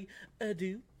everybody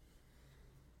adieu.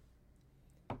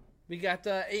 We got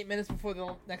 8 minutes before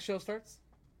the next show starts.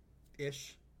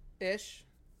 Ish. Oh,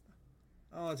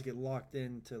 I'll have to get locked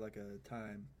into like a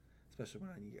time, especially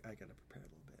when I got to prepare a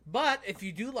little bit. But if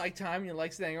you do like time and you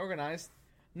like staying organized,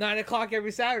 9 o'clock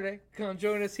every Saturday, come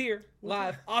join us here,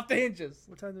 live, off the hinges.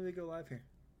 What time do we go live here?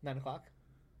 9 o'clock.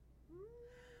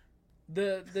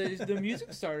 The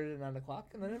music started at 9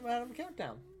 o'clock, and then it ran a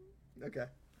countdown. Okay.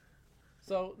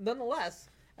 So, nonetheless,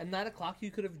 at 9 o'clock, you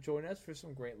could have joined us for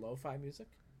some great lo-fi music.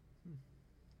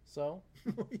 So,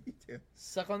 What do you do?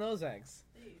 suck on those eggs.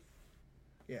 Jeez.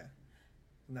 Yeah.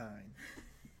 9.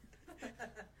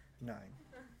 9.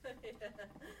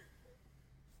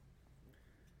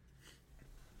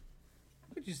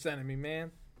 What you sending me,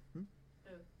 man? Hmm?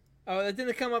 Oh, that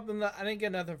didn't come up. I didn't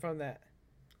get nothing from that.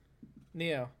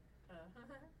 Neo.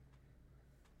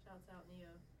 Shouts out Neo.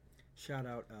 Shout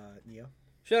out Neo.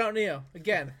 Shout out Neo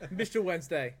again, Mr.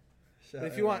 Wednesday. Shout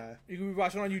But if you want, you can be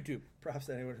watching on YouTube. props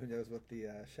to anyone who knows what the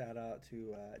shout out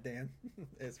to Dan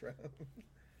is from.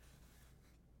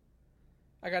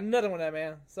 I got another one, that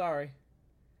man. Sorry.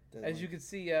 Dead As one. you can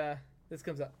see, this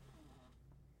comes up.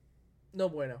 No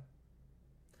bueno.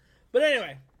 But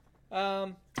anyway,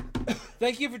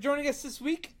 thank you for joining us this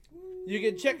week. You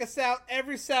can check us out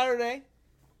every Saturday,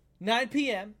 9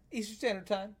 p.m. Eastern Standard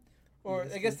Time, or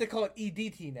I guess they call it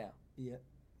EDT now. Yeah.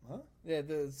 Huh? Yeah,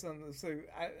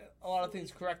 a lot of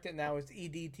things correct it now. It's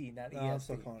EDT, not EST. No, I'm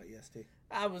still calling it EST.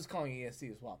 I was calling it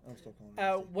EST as well. I'm still calling it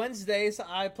EST. Wednesdays,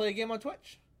 I play a game on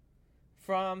Twitch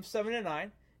from 7 to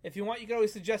 9. If you want, you can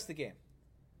always suggest the game.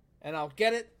 And I'll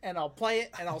get it, and I'll play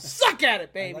it, and I'll suck at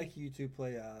it, baby. I'd like you to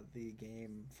play the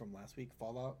game from last week,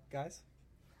 Fallout Guys.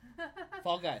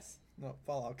 Fall Guys. No,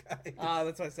 Fallout Guys.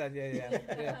 That's what I said.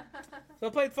 Yeah. So I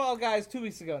played Fall Guys 2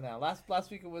 weeks ago now.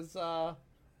 Last week it was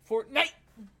Fortnite.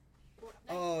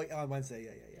 Oh, on Wednesday.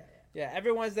 Yeah. Yeah,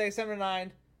 every Wednesday, 7 to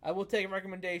 9. I will take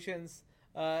recommendations,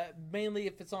 mainly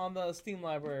if it's on the Steam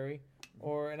library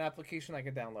or an application I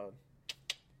can download.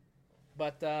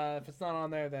 But if it's not on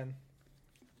there, then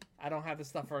I don't have the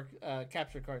stuff for a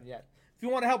capture card yet. If you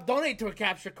want to help donate to a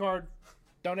capture card,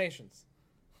 donations.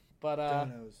 But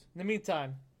Donos. in the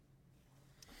meantime,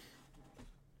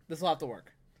 this will have to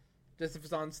work. Just if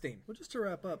it's on Steam. Well, just to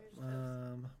wrap up,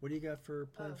 what do you got for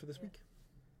plan for this week?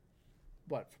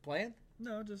 What, for playing?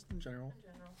 No, just in general.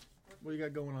 In general. What do you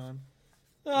got going on?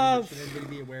 Should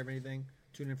anybody be aware of anything?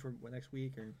 Tune in for what, next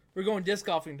week or? We're going disc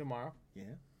golfing tomorrow. Yeah,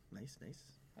 nice.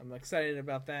 I'm excited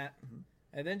about that. Mm-hmm.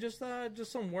 And then just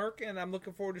some work, and I'm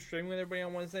looking forward to streaming with everybody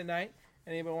on Wednesday night.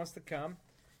 Anybody wants to come.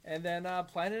 And then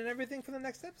planning everything for the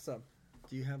next episode.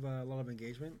 Do you have a lot of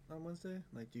engagement on Wednesday?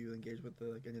 Like, do you engage with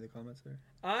any of the comments there?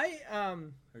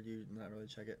 Or do you not really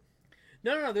check it?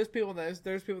 No. There's people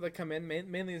that come in.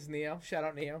 Mainly is Neo. Shout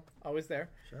out Neo, always there.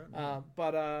 Sure.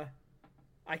 But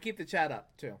I keep the chat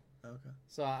up too. Okay.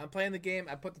 So I'm playing the game.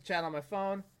 I put the chat on my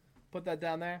phone. Put that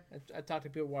down there. I talk to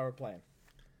people while we're playing.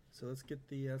 So let's keep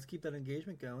that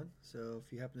engagement going. So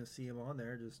if you happen to see him on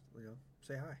there, just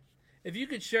say hi. If you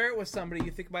could share it with somebody you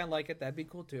think might like it, that'd be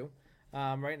cool too.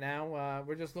 Right now,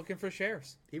 we're just looking for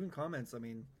shares. Even comments. I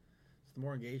mean, the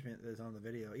more engagement that is on the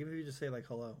video. Even if you just say like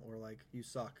hello or like you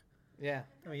suck. Yeah.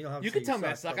 I mean, you don't have. You to can say tell me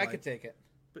I suck, suck. but, I like, could take it.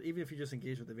 But even if you just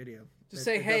engage with the video, Just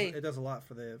say, hey. it does a lot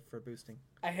for boosting.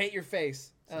 I hate your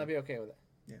face, and I'll be okay with it.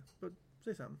 Yeah, but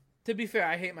say something. To be fair,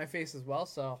 I hate my face as well,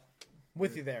 so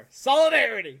with you there.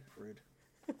 Solidarity! Rude.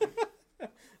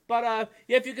 But,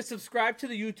 yeah, if you could subscribe to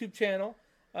the YouTube channel,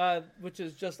 which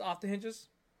is just Off the Hinges,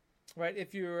 right?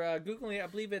 If you're Googling it, I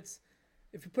believe it's,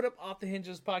 if you put up Off the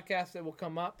Hinges podcast, it will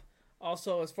come up.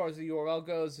 Also, as far as the URL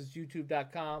goes, it's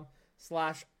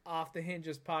youtube.com/Off the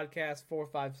Hinges podcast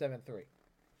 4573.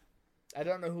 I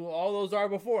don't know who all those are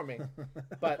before me,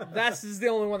 but that's is the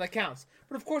only one that counts.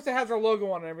 But of course, it has our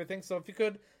logo on and everything. So if you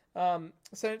could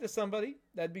send it to somebody,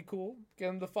 that'd be cool. Get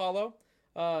them to follow,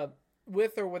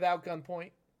 with or without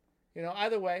gunpoint. You know,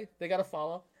 either way, they got to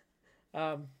follow.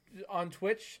 On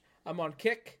Twitch, I'm on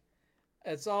Kick.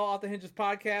 It's all Off the Hinges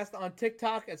podcast. On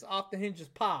TikTok, it's Off the Hinges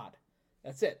pod.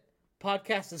 That's it.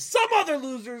 Podcast is some other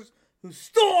losers who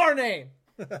stole our name.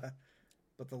 But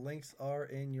the links are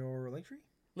in your link tree?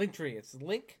 Linktree. It's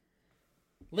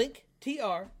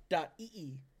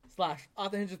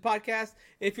linktr.ee/Off the Hinges podcast.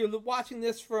 If you're watching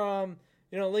this from,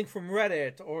 link from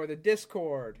Reddit or the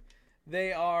Discord,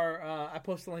 they are, I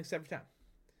post the links every time.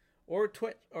 Or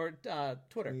Twitter. Can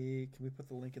we put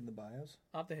the link in the bios?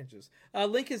 Off the Hinges.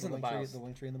 Link is in the bios. The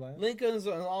link tree in the bio? Link is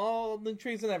on all link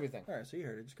trees and everything. All right, so you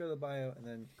heard it. Just go to the bio and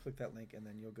then click that link, and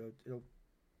then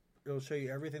it'll show you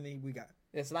everything that we got.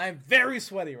 Yes, and I am very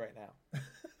sweaty right now.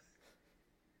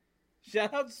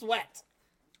 Shout out Sweat.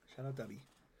 Shout out Dubby.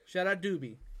 Shout out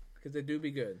Doobie, because they do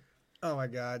be good. Oh my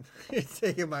God, it's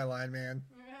taking my line, man.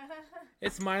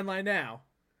 It's my line now.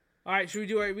 All right, should we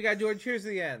do it? We gotta do our cheers at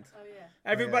the end. Oh yeah.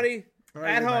 Everybody All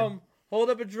right, at goodbye. home, hold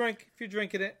up a drink if you're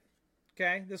drinking it.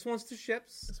 Okay, this one's to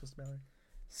ships. This was Mallory.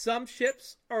 Some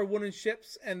ships are wooden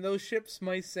ships, and those ships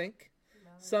might sink.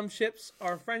 Some ships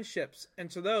are friendships, and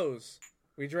to those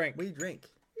we drink. We drink.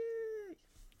 Yay.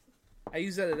 I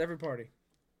use that at every party.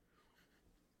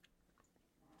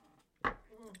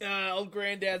 Old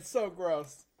granddad's so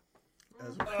gross.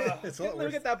 It's a lot Look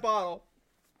worse. at that bottle.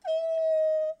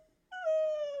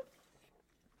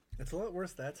 It's a lot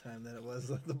worse that time than it was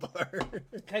at the bar.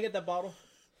 Can I get that bottle?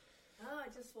 Oh, I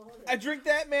just swallowed it. I drink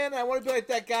that, man. I want to be like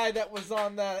that guy that was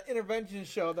on the intervention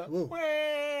show. The Whoa.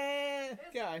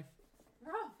 guy.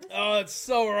 Rough. Oh, it's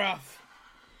so rough.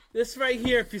 This right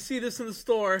here, if you see this in the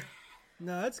store,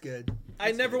 No, that's good.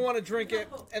 I never want to drink it,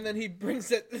 and then he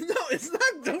brings it. No, it's not.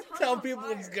 Don't tell people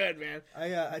it's good, man.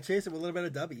 I chase it with a little bit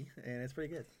of Dubby, and it's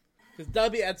pretty good. Because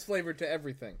Dubby adds flavor to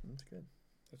everything. That's good.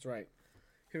 That's right.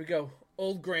 Here we go.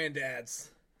 Old granddads.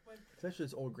 It's actually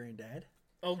his old granddad.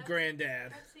 Old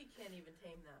granddad. Pepsi can't even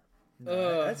tame that.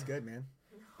 No, that's good, man.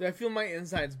 Dude, I feel my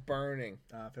insides burning.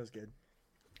 It feels good.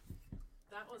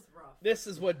 That was rough. This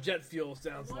is what jet fuel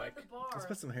sounds One like. at the bar. Let's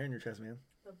put some hair in your chest, man.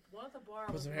 The one at the bar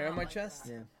Put was some hair on not my like chest?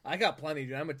 that. Yeah. I got plenty,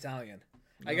 dude. I'm Italian.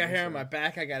 I No, got hair sure. on my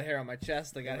back. I got hair on my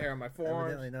chest. I got hair on my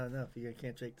forearms. Evidently not enough. You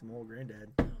can't shake some old granddad.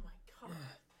 Oh my god.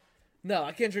 No,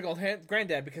 I can't drink old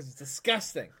granddad because it's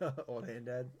disgusting. Old hand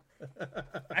dad.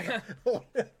 I got-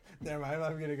 Never mind. I'm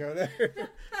not gonna go there.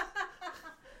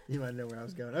 You might know where I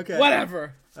was going. Okay.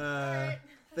 Whatever.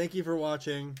 Thank you for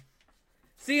watching.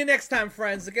 See you next time,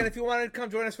 friends. Again, if you want to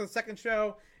come join us for the second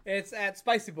show, it's at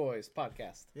Spicy Boys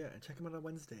Podcast. Yeah, and check them out on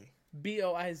Wednesday.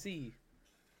 BOIZ.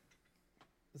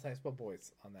 That's how you spell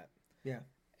boys on that. Yeah.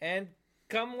 And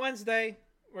come Wednesday,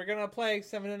 we're gonna play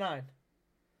 7 to 9.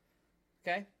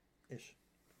 Okay. Ish.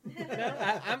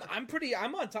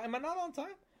 I'm on time. Am I not on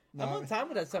time? No, I'm on time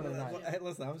with that 7 to 9. Hey,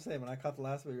 listen, I'm saying when I caught the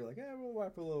last one, you were like, "Yeah, we'll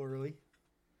wipe a little early."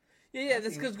 Yeah,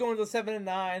 this goes going to 7 and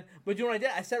 9. But you know what I did?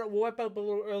 I said we'll wipe up a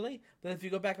little early. But if you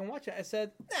go back and watch it, I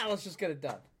said, let's just get it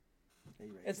done. Yeah,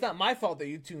 you're right. It's not my fault that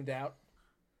you tuned out.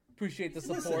 Appreciate the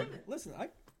support. Listen, I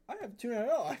have tuned out at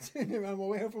all. I tuned in on my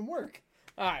way home from work.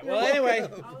 All right. Well, anyway, I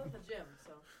was at the gym,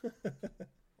 so.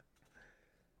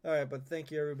 All right, but thank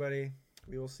you, everybody.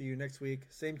 We will see you next week.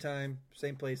 Same time,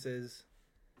 same places.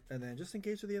 And then just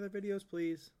engage with the other videos,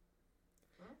 please.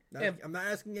 Yeah. I'm not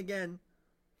asking again.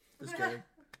 Just kidding.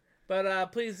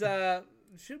 but please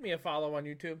shoot me a follow on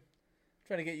YouTube.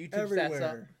 Trying to get YouTube stats up.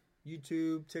 Everywhere.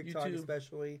 YouTube, TikTok YouTube,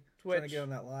 especially. Twitch. Trying to get on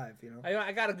that live, you know?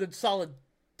 I got a good solid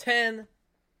 10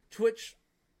 Twitch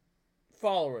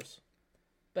followers.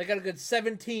 But I got a good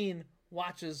 17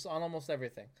 watches on almost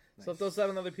everything. So if those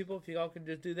 7 other people, if you all can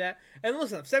just do that. And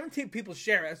listen, if 17 people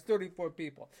share it, that's 34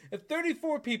 people. If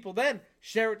 34 people then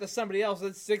share it to somebody else,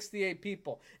 that's 68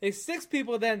 people. If 6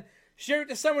 people then share it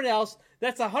to someone else,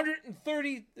 that's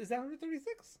 130. Is that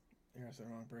 136? You're the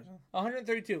wrong person.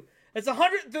 132. It's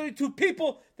 132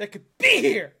 people that could be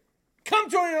here.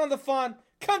 Come join in on the fun.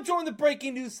 Come join the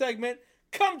breaking news segment.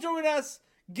 Come join us.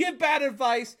 Give bad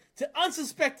advice to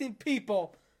unsuspecting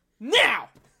people now.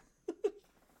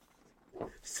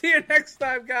 See you next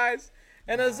time, guys.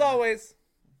 And as always,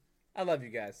 I love you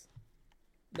guys.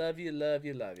 Love you, love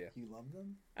you, love you. You love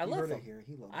them? I You love heard it them. here.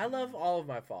 He loves I them. love all of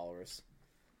my followers.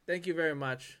 Thank you very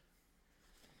much.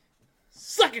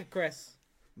 Suck it, Chris.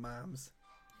 Moms.